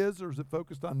who he is, or is it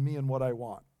focused on me and what I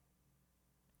want?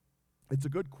 It's a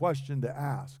good question to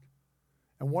ask.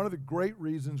 And one of the great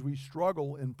reasons we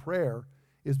struggle in prayer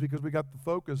is because we got the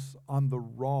focus on the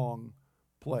wrong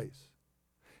place.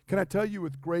 Can I tell you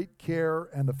with great care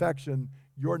and affection,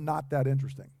 you're not that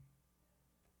interesting.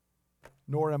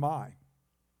 Nor am I.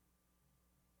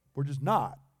 We're just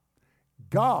not.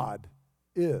 God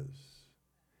is.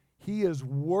 He is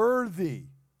worthy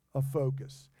of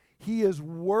focus. He is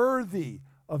worthy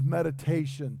of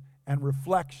meditation and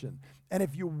reflection. And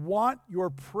if you want your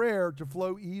prayer to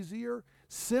flow easier,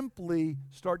 simply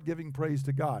start giving praise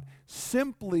to God.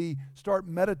 Simply start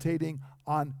meditating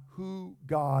on who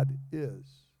God is.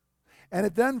 And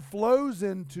it then flows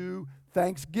into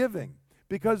thanksgiving.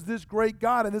 Because this great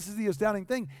God, and this is the astounding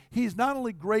thing, he's not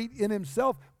only great in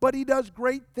himself, but he does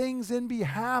great things in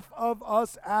behalf of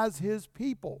us as his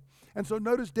people. And so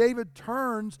notice David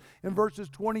turns in verses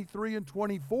 23 and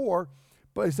 24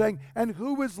 by saying, and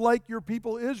who is like your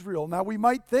people Israel? Now we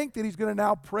might think that he's going to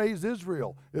now praise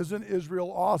Israel. Isn't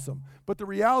Israel awesome? But the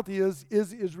reality is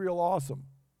Israel awesome?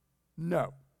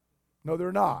 No. No,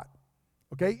 they're not.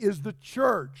 Okay, is the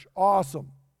church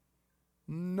awesome?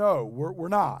 No, we're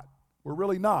not. We're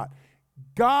really not.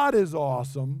 God is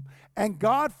awesome, and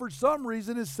God, for some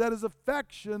reason, has set his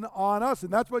affection on us.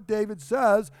 And that's what David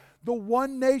says, the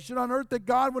one nation on earth that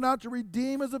God went out to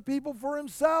redeem as a people for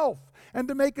himself, and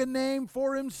to make a name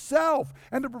for himself,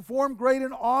 and to perform great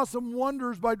and awesome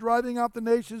wonders by driving out the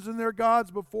nations and their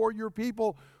gods before your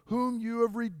people, whom you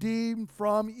have redeemed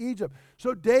from Egypt.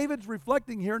 So David's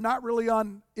reflecting here not really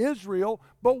on Israel,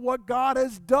 but what God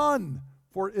has done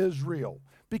for Israel.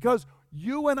 Because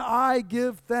you and I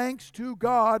give thanks to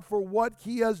God for what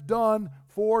he has done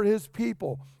for his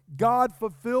people. God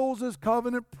fulfills his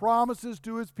covenant promises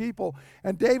to his people.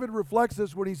 And David reflects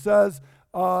this when he says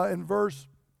in verse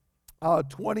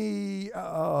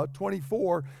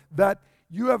 24 that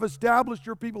you have established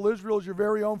your people Israel as your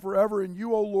very own forever, and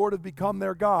you, O Lord, have become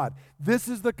their God. This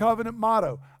is the covenant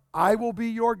motto. I will be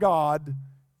your God,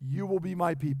 you will be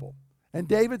my people. And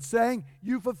David's saying,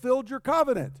 you fulfilled your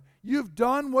covenant. You've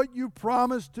done what you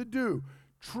promised to do.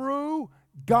 True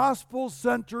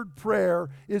gospel-centered prayer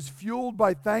is fueled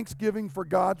by thanksgiving for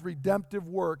God's redemptive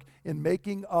work in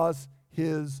making us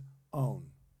his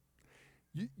own.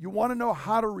 You want to know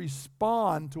how to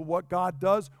respond to what God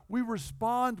does? We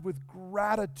respond with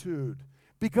gratitude,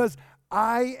 because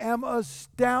I am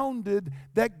astounded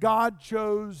that God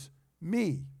chose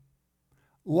me.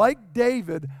 Like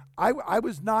David, I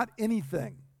was not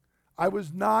anything. I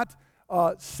was not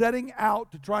setting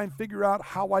out to try and figure out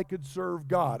how I could serve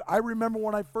God. I remember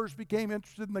when I first became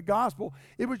interested in the gospel,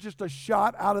 it was just a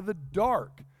shot out of the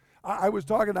dark. I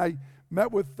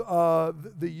met with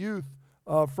the youth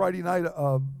Friday night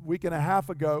a week and a half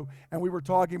ago, and we were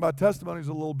talking about testimonies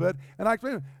a little bit, and I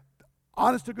explained,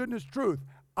 honest to goodness truth,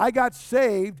 I got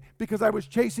saved because I was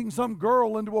chasing some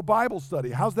girl into a Bible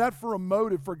study. How's that for a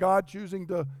motive for God choosing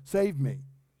to save me?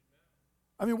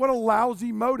 I mean, what a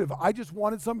lousy motive. I just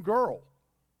wanted some girl.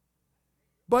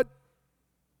 But,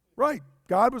 right,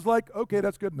 God was like, okay,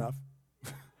 that's good enough.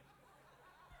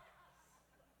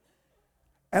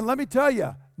 And let me tell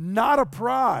you, not a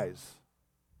prize.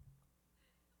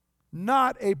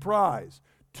 Not a prize.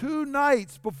 2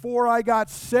 nights before I got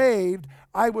saved,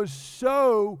 I was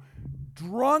so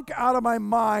drunk out of my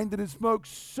mind and had smoked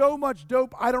so much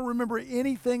dope, I don't remember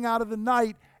anything out of the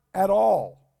night at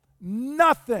all.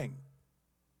 Nothing.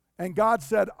 And God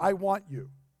said, I want you.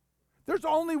 There's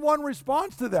only one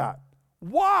response to that.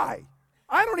 Why?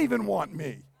 I don't even want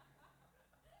me.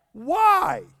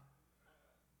 Why?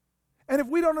 And if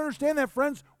we don't understand that,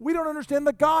 friends, we don't understand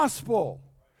the gospel.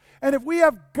 And if we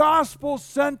have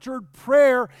gospel-centered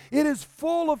prayer, it is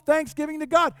full of thanksgiving to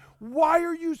God. Why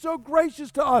are you so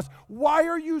gracious to us? Why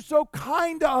are you so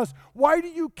kind to us? Why do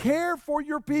you care for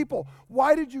your people?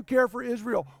 Why did you care for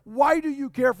Israel? Why do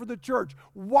you care for the church?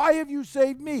 Why have you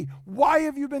saved me? Why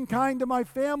have you been kind to my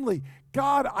family?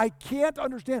 God, I can't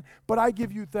understand, but I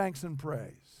give you thanks and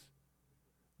praise.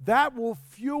 That will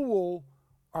fuel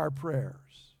our prayers.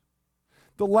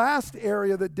 The last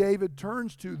area that David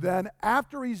turns to then,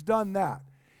 after he's done that,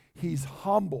 he's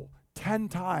humble. 10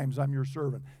 times I'm your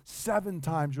servant. 7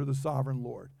 times you're the sovereign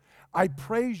Lord. I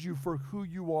praise you for who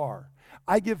you are.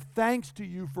 I give thanks to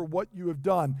you for what you have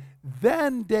done.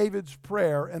 Then David's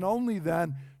prayer, and only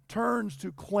then, turns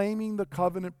to claiming the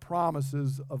covenant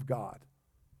promises of God.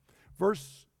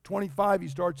 Verse 25,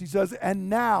 he says, and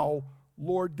now,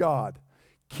 Lord God,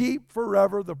 keep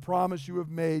forever the promise you have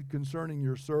made concerning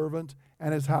your servant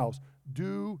and his house.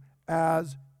 Do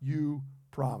as you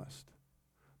promised.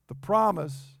 The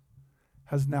promise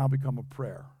has now become a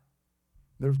prayer.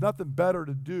 There's nothing better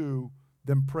to do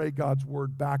than pray God's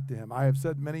word back to him. I have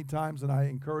said many times, and I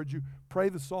encourage you, pray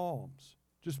the Psalms.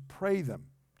 Just pray them.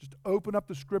 Just open up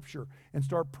the scripture and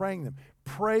start praying them.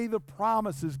 Pray the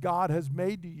promises God has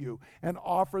made to you and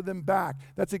offer them back.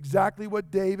 That's exactly what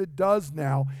David does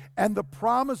now. And the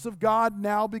promise of God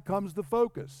now becomes the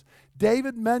focus.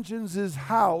 David mentions his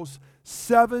house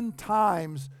 7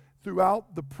 times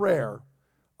throughout the prayer.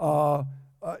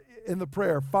 In the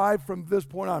prayer, 5 from this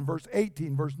point on, verse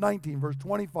 18, verse 19, verse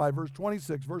 25, verse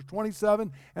 26, verse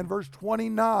 27, and verse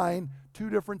 29, 2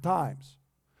 different times.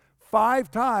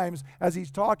 5 times as he's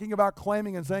talking about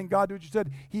claiming and saying, God, do what you said,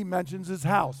 he mentions his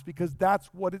house, because that's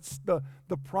what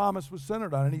the promise was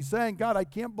centered on. And he's saying, God, I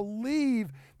can't believe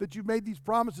that you made these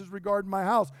promises regarding my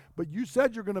house, but you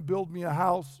said you're going to build me a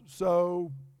house,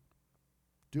 so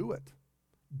do it.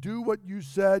 Do what you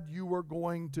said you were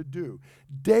going to do.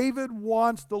 David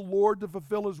wants the Lord to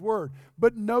fulfill his word,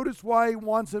 but notice why he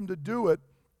wants him to do it.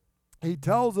 He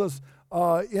tells us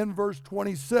in verse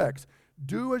 26,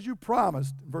 do as you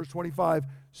promised, verse 25,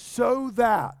 so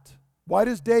that, why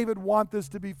does David want this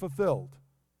to be fulfilled?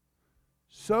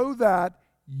 So that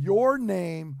your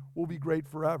name will be great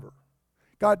forever.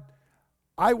 God,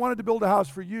 I wanted to build a house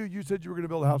for you. You said you were going to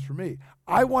build a house for me.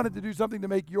 I wanted to do something to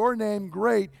make your name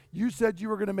great. You said you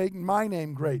were going to make my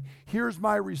name great. Here's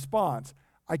my response.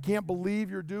 I can't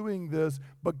believe you're doing this,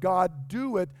 but God,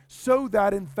 do it so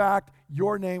that, in fact,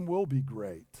 your name will be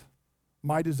great.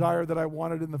 My desire that I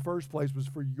wanted in the first place was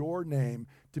for your name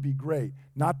to be great.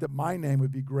 Not that my name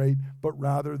would be great, but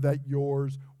rather that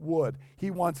yours would. He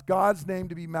wants God's name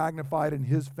to be magnified and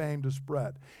his fame to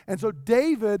spread. And so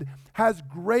David has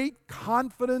great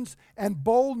confidence and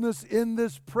boldness in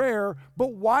this prayer,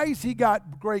 but why has he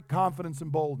got great confidence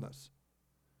and boldness?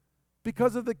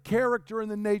 Because of the character and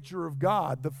the nature of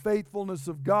God, the faithfulness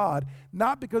of God,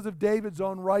 not because of David's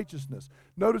own righteousness.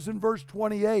 Notice in verse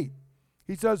 28,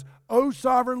 he says, O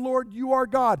sovereign Lord, you are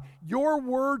God. Your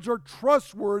words are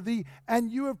trustworthy, and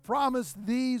you have promised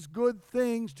these good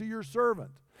things to your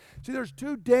servant. See, there's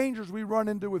 2 dangers we run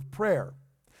into with prayer.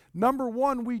 Number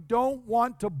 1, we don't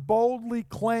want to boldly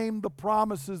claim the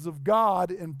promises of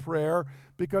God in prayer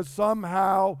because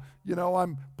somehow,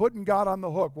 I'm putting God on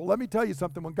the hook. Well, let me tell you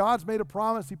something. When God's made a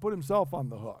promise, he put himself on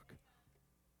the hook.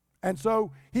 And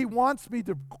so he wants me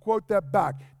to quote that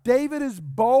back. David is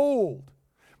bold.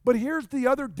 But here's the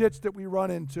other ditch that we run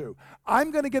into.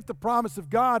 I'm going to get the promise of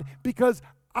God because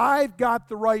I've got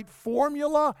the right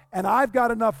formula and I've got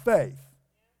enough faith.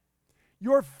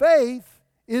 Your faith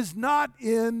is not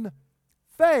in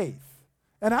faith.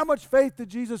 And how much faith did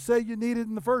Jesus say you needed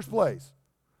in the first place?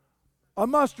 A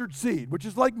mustard seed, which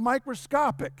is like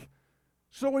microscopic.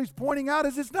 So what he's pointing out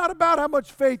is it's not about how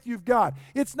much faith you've got.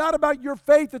 It's not about your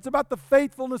faith. It's about the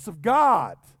faithfulness of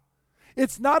God.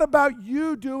 It's not about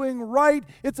you doing right.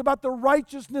 It's about the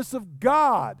righteousness of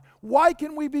God. Why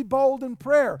can we be bold in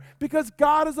prayer? Because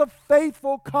God is a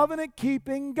faithful,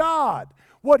 covenant-keeping God.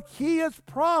 What he has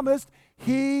promised,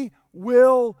 he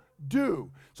will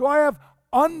do. So I have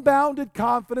unbounded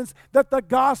confidence that the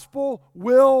gospel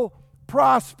will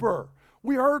prosper.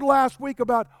 We heard last week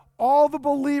about all the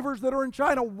believers that are in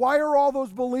China. Why are all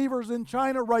those believers in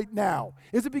China right now?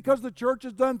 Is it because the church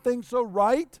has done things so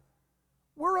right?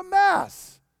 We're a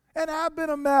mess and have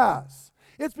been a mess.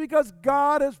 It's because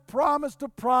God has promised to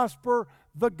prosper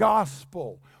the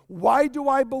gospel. Why do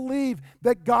I believe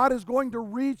that God is going to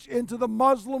reach into the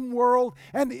Muslim world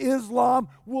and Islam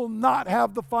will not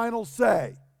have the final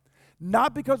say?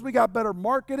 Not because we got better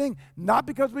marketing, not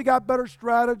because we got better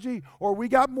strategy or we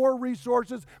got more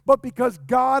resources, but because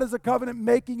God is a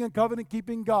covenant-making and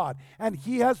covenant-keeping God. And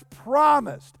he has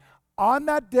promised on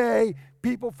that day,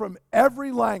 people from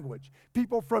every language,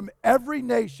 people from every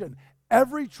nation,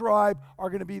 every tribe are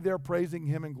going to be there praising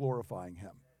him and glorifying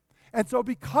him. And so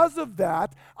because of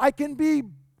that, I can be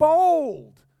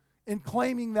bold in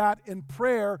claiming that in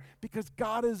prayer because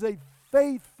God is a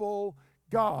faithful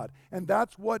God. And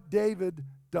that's what David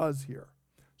does here.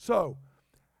 So,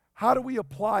 how do we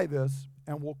apply this?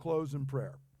 And we'll close in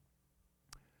prayer.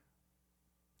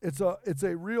 It's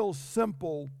a real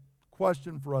simple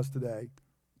question for us today,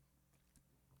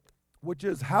 which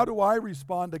is, how do I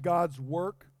respond to God's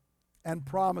work and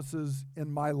promises in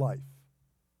my life?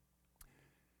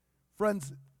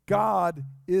 Friends, God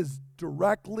is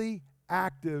directly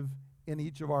active in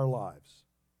each of our lives.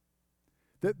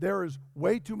 That there is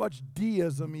way too much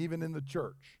deism even in the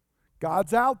church.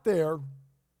 God's out there,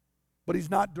 but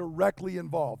he's not directly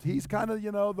involved. He's kind of,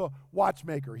 the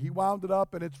watchmaker. He wound it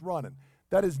up and it's running.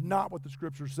 That is not what the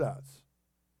scripture says.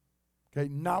 Okay,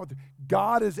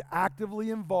 God is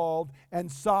actively involved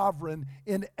and sovereign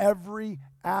in every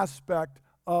aspect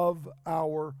of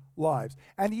our lives.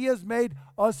 And he has made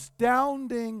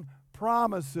astounding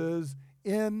promises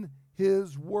in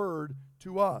his word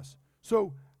to us.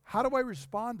 So, how do I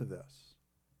respond to this?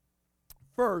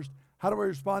 First, how do I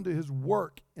respond to his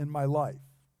work in my life?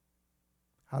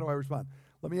 How do I respond?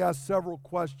 Let me ask several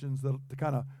questions to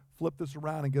kind of flip this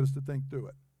around and get us to think through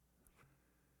it.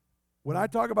 When I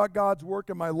talk about God's work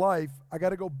in my life, I got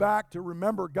to go back to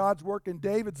remember God's work in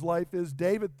David's life is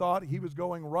David thought he was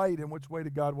going right, and which way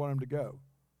did God want him to go?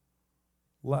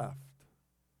 Left.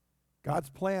 God's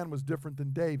plan was different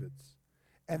than David's.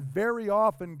 And very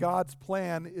often God's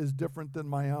plan is different than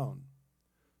my own.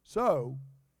 So,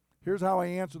 here's how I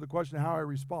answer the question, how I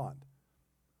respond.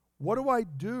 What do I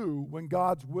do when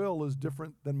God's will is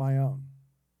different than my own?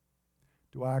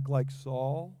 Do I act like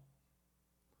Saul?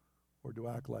 Or do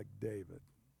I act like David?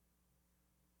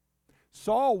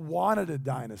 Saul wanted a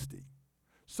dynasty.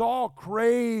 Saul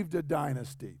craved a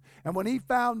dynasty. And when he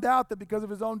found out that because of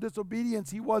his own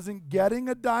disobedience he wasn't getting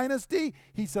a dynasty,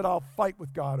 he said, I'll fight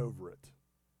with God over it.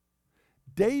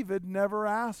 David never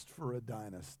asked for a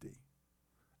dynasty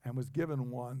and was given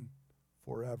one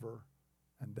forever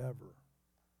and ever.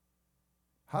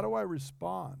 How do I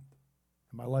respond?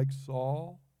 Am I like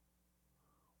Saul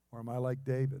or am I like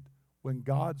David? When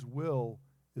God's will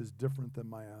is different than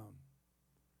my own.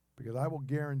 Because I will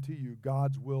guarantee you,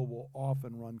 God's will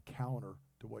often run counter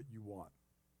to what you want.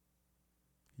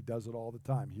 He does it all the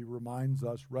time. He reminds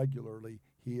us regularly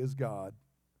he is God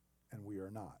and we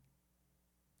are not.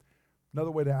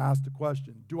 Another way to ask the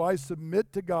question, do I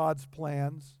submit to God's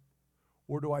plans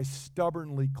or do I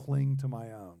stubbornly cling to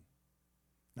my own?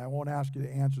 Now, I won't ask you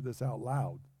to answer this out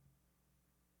loud,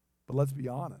 but let's be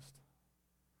honest.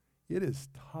 It is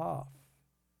tough.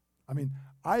 I mean,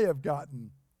 I have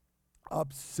gotten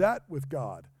upset with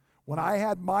God when I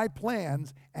had my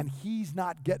plans and he's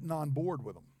not getting on board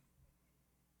with them.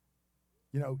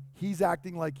 You know, he's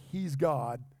acting like he's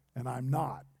God and I'm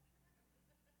not.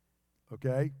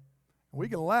 Okay? And we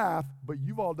can laugh, but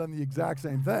you've all done the exact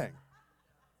same thing.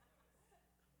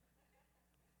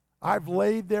 I've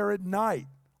laid there at night.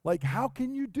 Like, how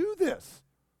can you do this?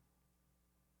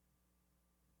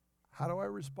 How do I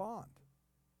respond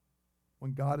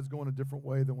when God is going a different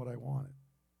way than what I wanted?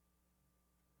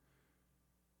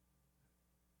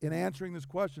 In answering this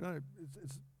question,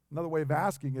 it's another way of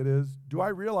asking it is, do I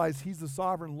realize he's the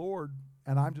sovereign Lord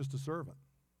and I'm just a servant?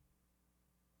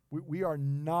 We are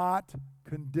not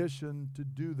conditioned to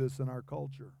do this in our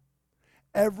culture.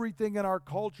 Everything in our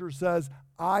culture says,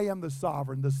 I am the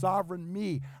sovereign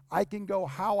me. I can go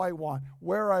how I want,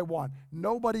 where I want.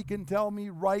 Nobody can tell me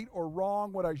right or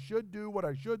wrong, what I should do, what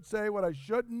I should say, what I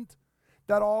shouldn't.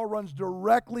 That all runs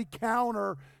directly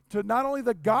counter to not only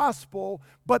the gospel,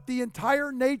 but the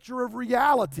entire nature of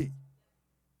reality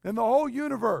and the whole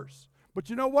universe. But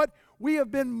you know what? We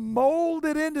have been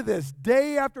molded into this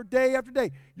day after day after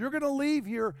day. You're going to leave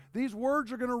here, these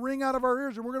words are going to ring out of our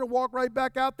ears, and we're going to walk right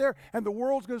back out there, and the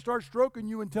world's going to start stroking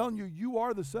you and telling you, you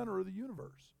are the center of the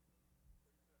universe.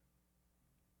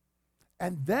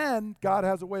 And then God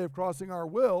has a way of crossing our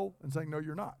will and saying, no,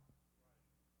 you're not.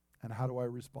 And how do I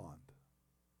respond?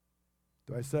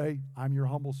 Do I say, I'm your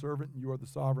humble servant and you are the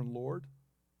sovereign Lord?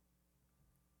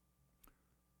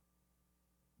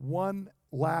 One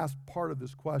last part of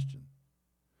this question.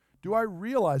 Do I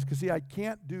realize, because see, I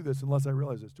can't do this unless I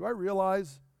realize this. Do I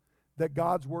realize that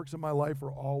God's works in my life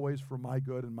are always for my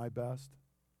good and my best?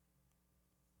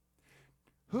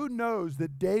 Who knows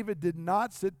that David did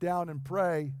not sit down and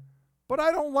pray, but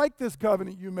I don't like this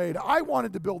covenant you made. I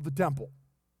wanted to build the temple.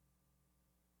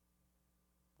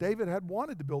 David had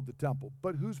wanted to build the temple,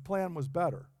 but whose plan was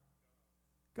better?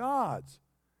 God's.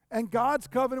 And God's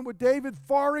covenant with David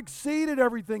far exceeded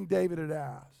everything David had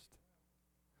asked.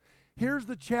 Here's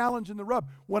the challenge and the rub.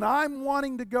 When I'm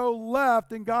wanting to go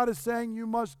left and God is saying you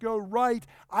must go right,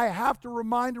 I have to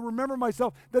remind and remember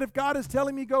myself that if God is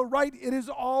telling me go right, it is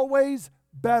always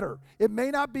better. It may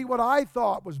not be what I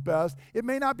thought was best. It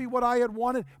may not be what I had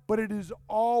wanted, but it is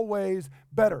always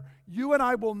better. You and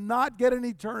I will not get an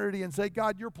eternity and say,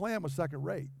 God, your plan was second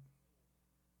rate.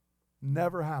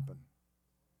 Never happen.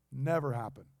 Never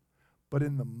happen. But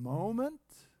in the moment,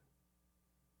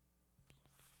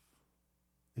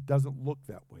 it doesn't look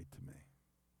that way to me.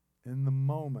 In the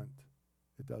moment,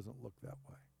 it doesn't look that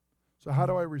way. So how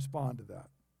do I respond to that?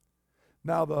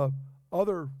 Now, the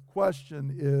other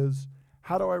question is,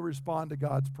 how do I respond to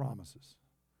God's promises?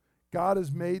 God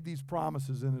has made these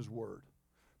promises in his word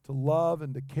to love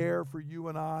and to care for you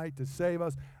and I, to save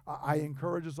us. I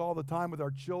encourage us all the time with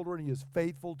our children. He is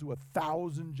faithful to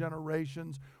 1,000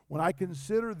 generations. When I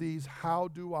consider these, how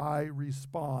do I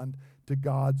respond to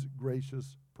God's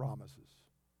gracious promises?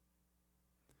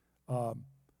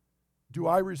 Do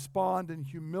I respond in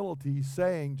humility,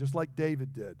 saying, just like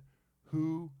David did,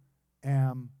 who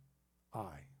am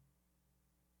I?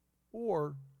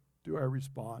 Or do I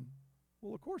respond,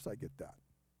 well, of course I get that.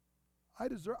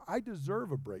 I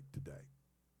deserve a break today.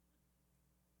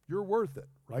 You're worth it,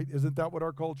 right? Isn't that what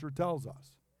our culture tells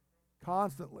us?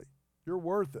 Constantly. You're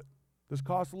worth it. This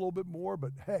costs a little bit more,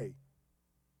 but hey.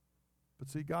 But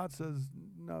see, God says,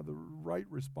 no, the right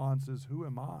response is, who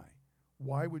am I?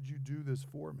 Why would you do this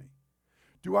for me?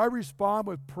 Do I respond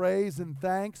with praise and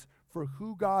thanks for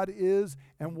who God is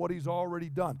and what he's already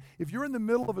done? If you're in the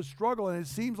middle of a struggle and it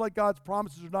seems like God's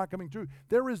promises are not coming true,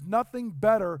 there is nothing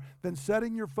better than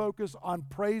setting your focus on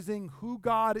praising who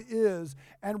God is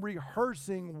and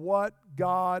rehearsing what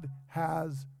God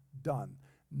has done.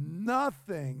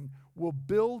 Nothing will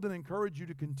build and encourage you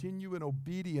to continue in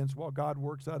obedience while God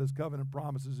works out his covenant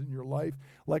promises in your life,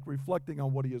 like reflecting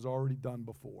on what he has already done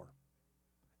before.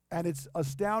 And it's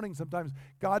astounding sometimes.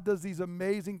 God does these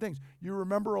amazing things. You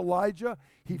remember Elijah?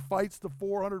 He fights the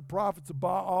 400 prophets of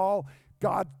Baal.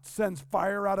 God sends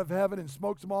fire out of heaven and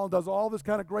smokes them all and does all this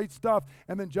kind of great stuff.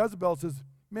 And then Jezebel says,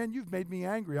 man, you've made me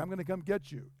angry. I'm going to come get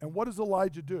you. And what does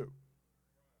Elijah do?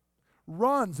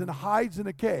 Runs and hides in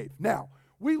a cave. Now,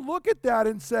 we look at that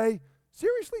and say,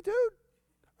 seriously, dude?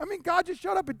 I mean, God just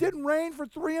showed up. It didn't rain for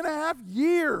 3.5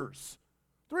 years.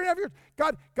 3.5 years.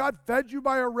 God fed you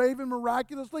by a raven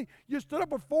miraculously. You stood up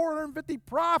with 450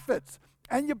 prophets,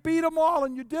 and you beat them all,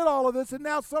 and you did all of this, and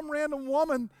now some random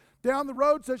woman down the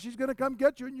road says she's going to come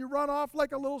get you, and you run off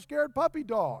like a little scared puppy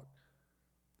dog.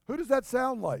 Who does that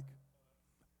sound like?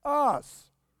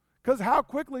 Us. Because how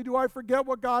quickly do I forget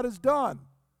what God has done?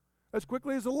 As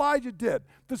quickly as Elijah did.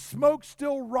 The smoke's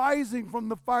still rising from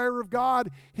the fire of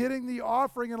God hitting the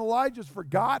offering, and Elijah's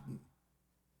forgotten.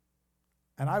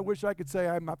 And I wish I could say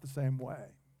I'm not the same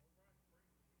way.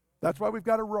 That's why we've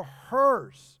got to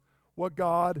rehearse what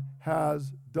God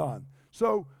has done.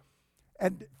 So,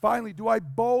 and finally, do I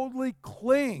boldly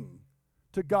cling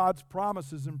to God's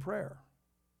promises in prayer?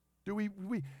 Do we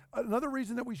another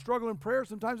reason that we struggle in prayer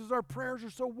sometimes is our prayers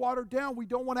are so watered down. We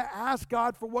don't want to ask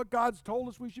God for what God's told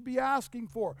us we should be asking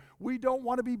for. We don't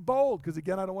want to be bold because,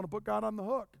 again, I don't want to put God on the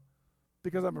hook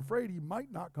because I'm afraid he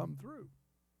might not come through.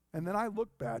 And then I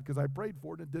look bad because I prayed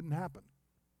for it and it didn't happen.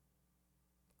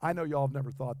 I know y'all have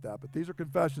never thought that, but these are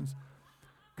confessions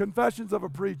of a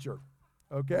preacher,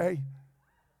 okay?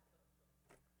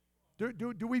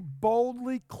 Do we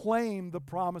boldly claim the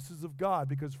promises of God?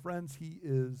 Because, friends, he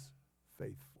is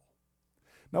faithful.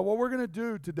 Now, what we're going to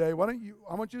do today, I want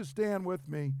you to stand with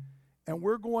me, and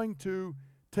we're going to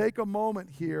take a moment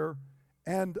here,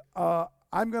 and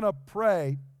I'm going to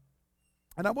pray.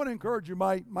 And I want to encourage you,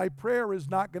 my prayer is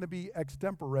not going to be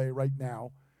extempore right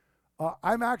now.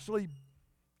 I'm actually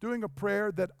doing a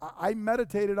prayer that I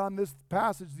meditated on this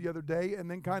passage the other day and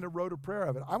then kind of wrote a prayer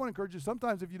of it. I want to encourage you,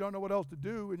 sometimes if you don't know what else to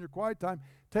do in your quiet time,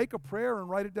 take a prayer and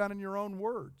write it down in your own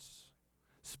words.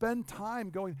 Spend time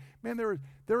going, man,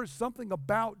 there is something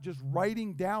about just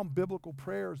writing down biblical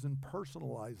prayers and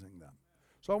personalizing them.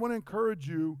 So I want to encourage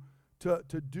you to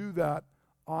do that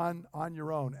on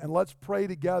your own. And let's pray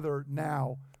together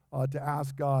now to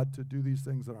ask God to do these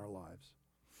things in our lives.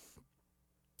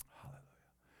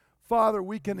 Father,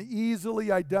 we can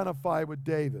easily identify with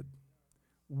David.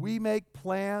 We make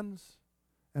plans,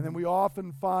 and then we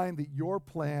often find that your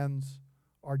plans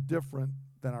are different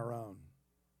than our own.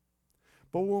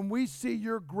 But when we see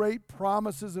your great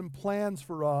promises and plans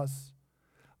for us,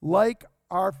 like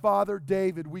our father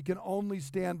David, we can only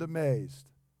stand amazed.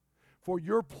 For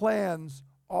your plans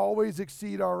always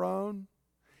exceed our own,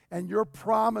 and your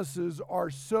promises are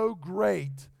so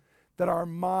great that our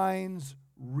minds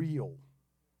reel.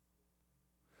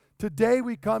 Today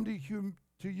we come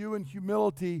to you in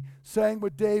humility, saying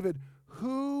with David,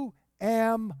 who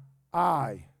am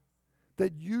I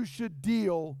that you should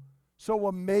deal so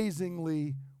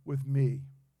amazingly with me?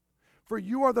 For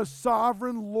you are the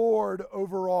sovereign Lord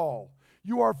over all.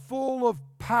 You are full of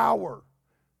power,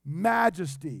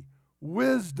 majesty,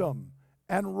 wisdom,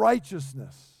 and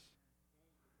righteousness.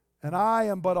 And I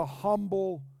am but a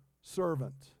humble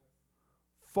servant,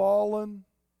 fallen,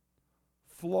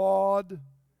 flawed,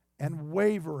 and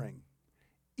wavering,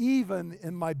 even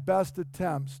in my best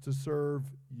attempts to serve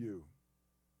you.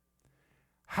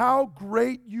 How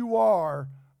great you are,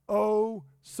 O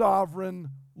sovereign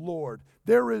Lord.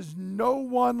 There is no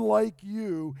one like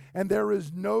you, and there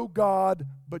is no God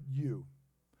but you.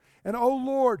 And, O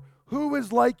Lord, who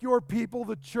is like your people,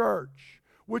 the church,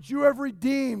 which you have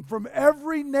redeemed from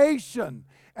every nation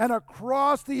and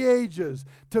across the ages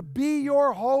to be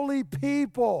your holy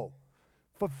people,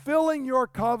 fulfilling your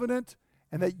covenant,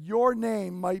 and that your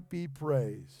name might be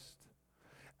praised.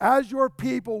 As your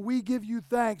people, we give you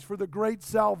thanks for the great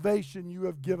salvation you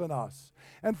have given us,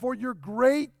 and for your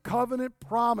great covenant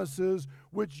promises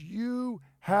which you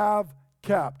have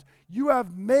kept. You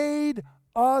have made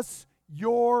us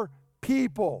your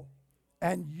people,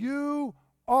 and you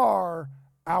are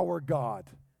our God.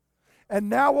 And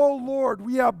now, O Lord,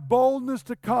 we have boldness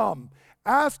to come,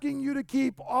 asking you to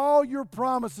keep all your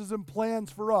promises and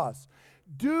plans for us.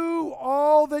 Do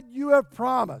all that you have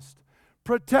promised.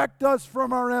 Protect us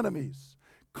from our enemies.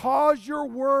 Cause your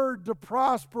word to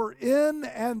prosper in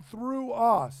and through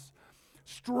us.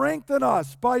 Strengthen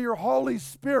us by your Holy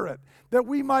Spirit, that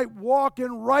we might walk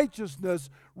in righteousness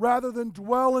rather than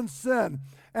dwell in sin.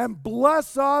 And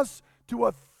bless us to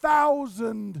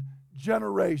 1,000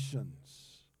 generations.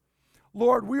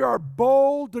 Lord, we are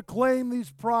bold to claim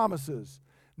these promises,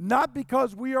 not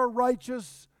because we are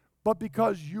righteous, but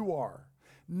because you are.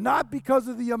 Not because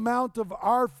of the amount of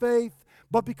our faith,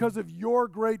 but because of your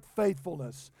great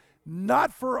faithfulness.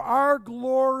 Not for our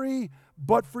glory,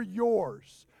 but for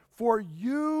yours. For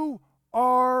you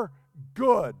are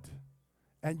good,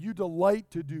 and you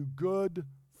delight to do good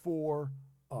for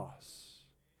us.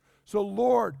 So,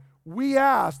 Lord, we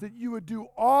ask that you would do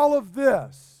all of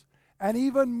this, and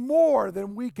even more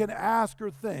than we can ask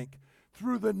or think,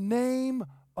 through the name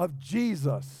of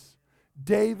Jesus,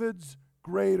 David's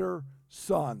greater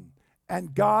Son.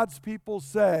 And God's people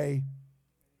say,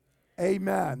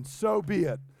 amen. So be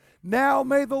it. Now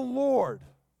may the Lord,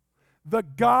 the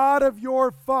God of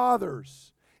your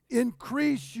fathers,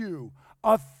 increase you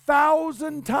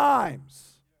 1,000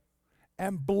 times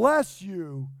and bless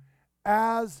you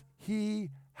as he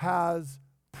has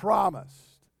promised.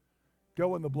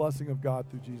 Go in the blessing of God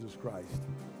through Jesus Christ.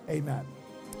 Amen.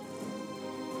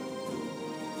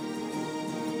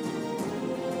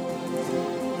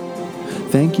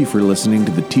 Thank you for listening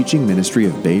to the teaching ministry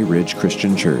of Bay Ridge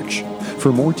Christian Church.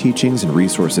 For more teachings and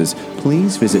resources,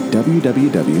 please visit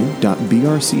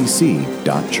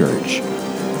www.brcc.church.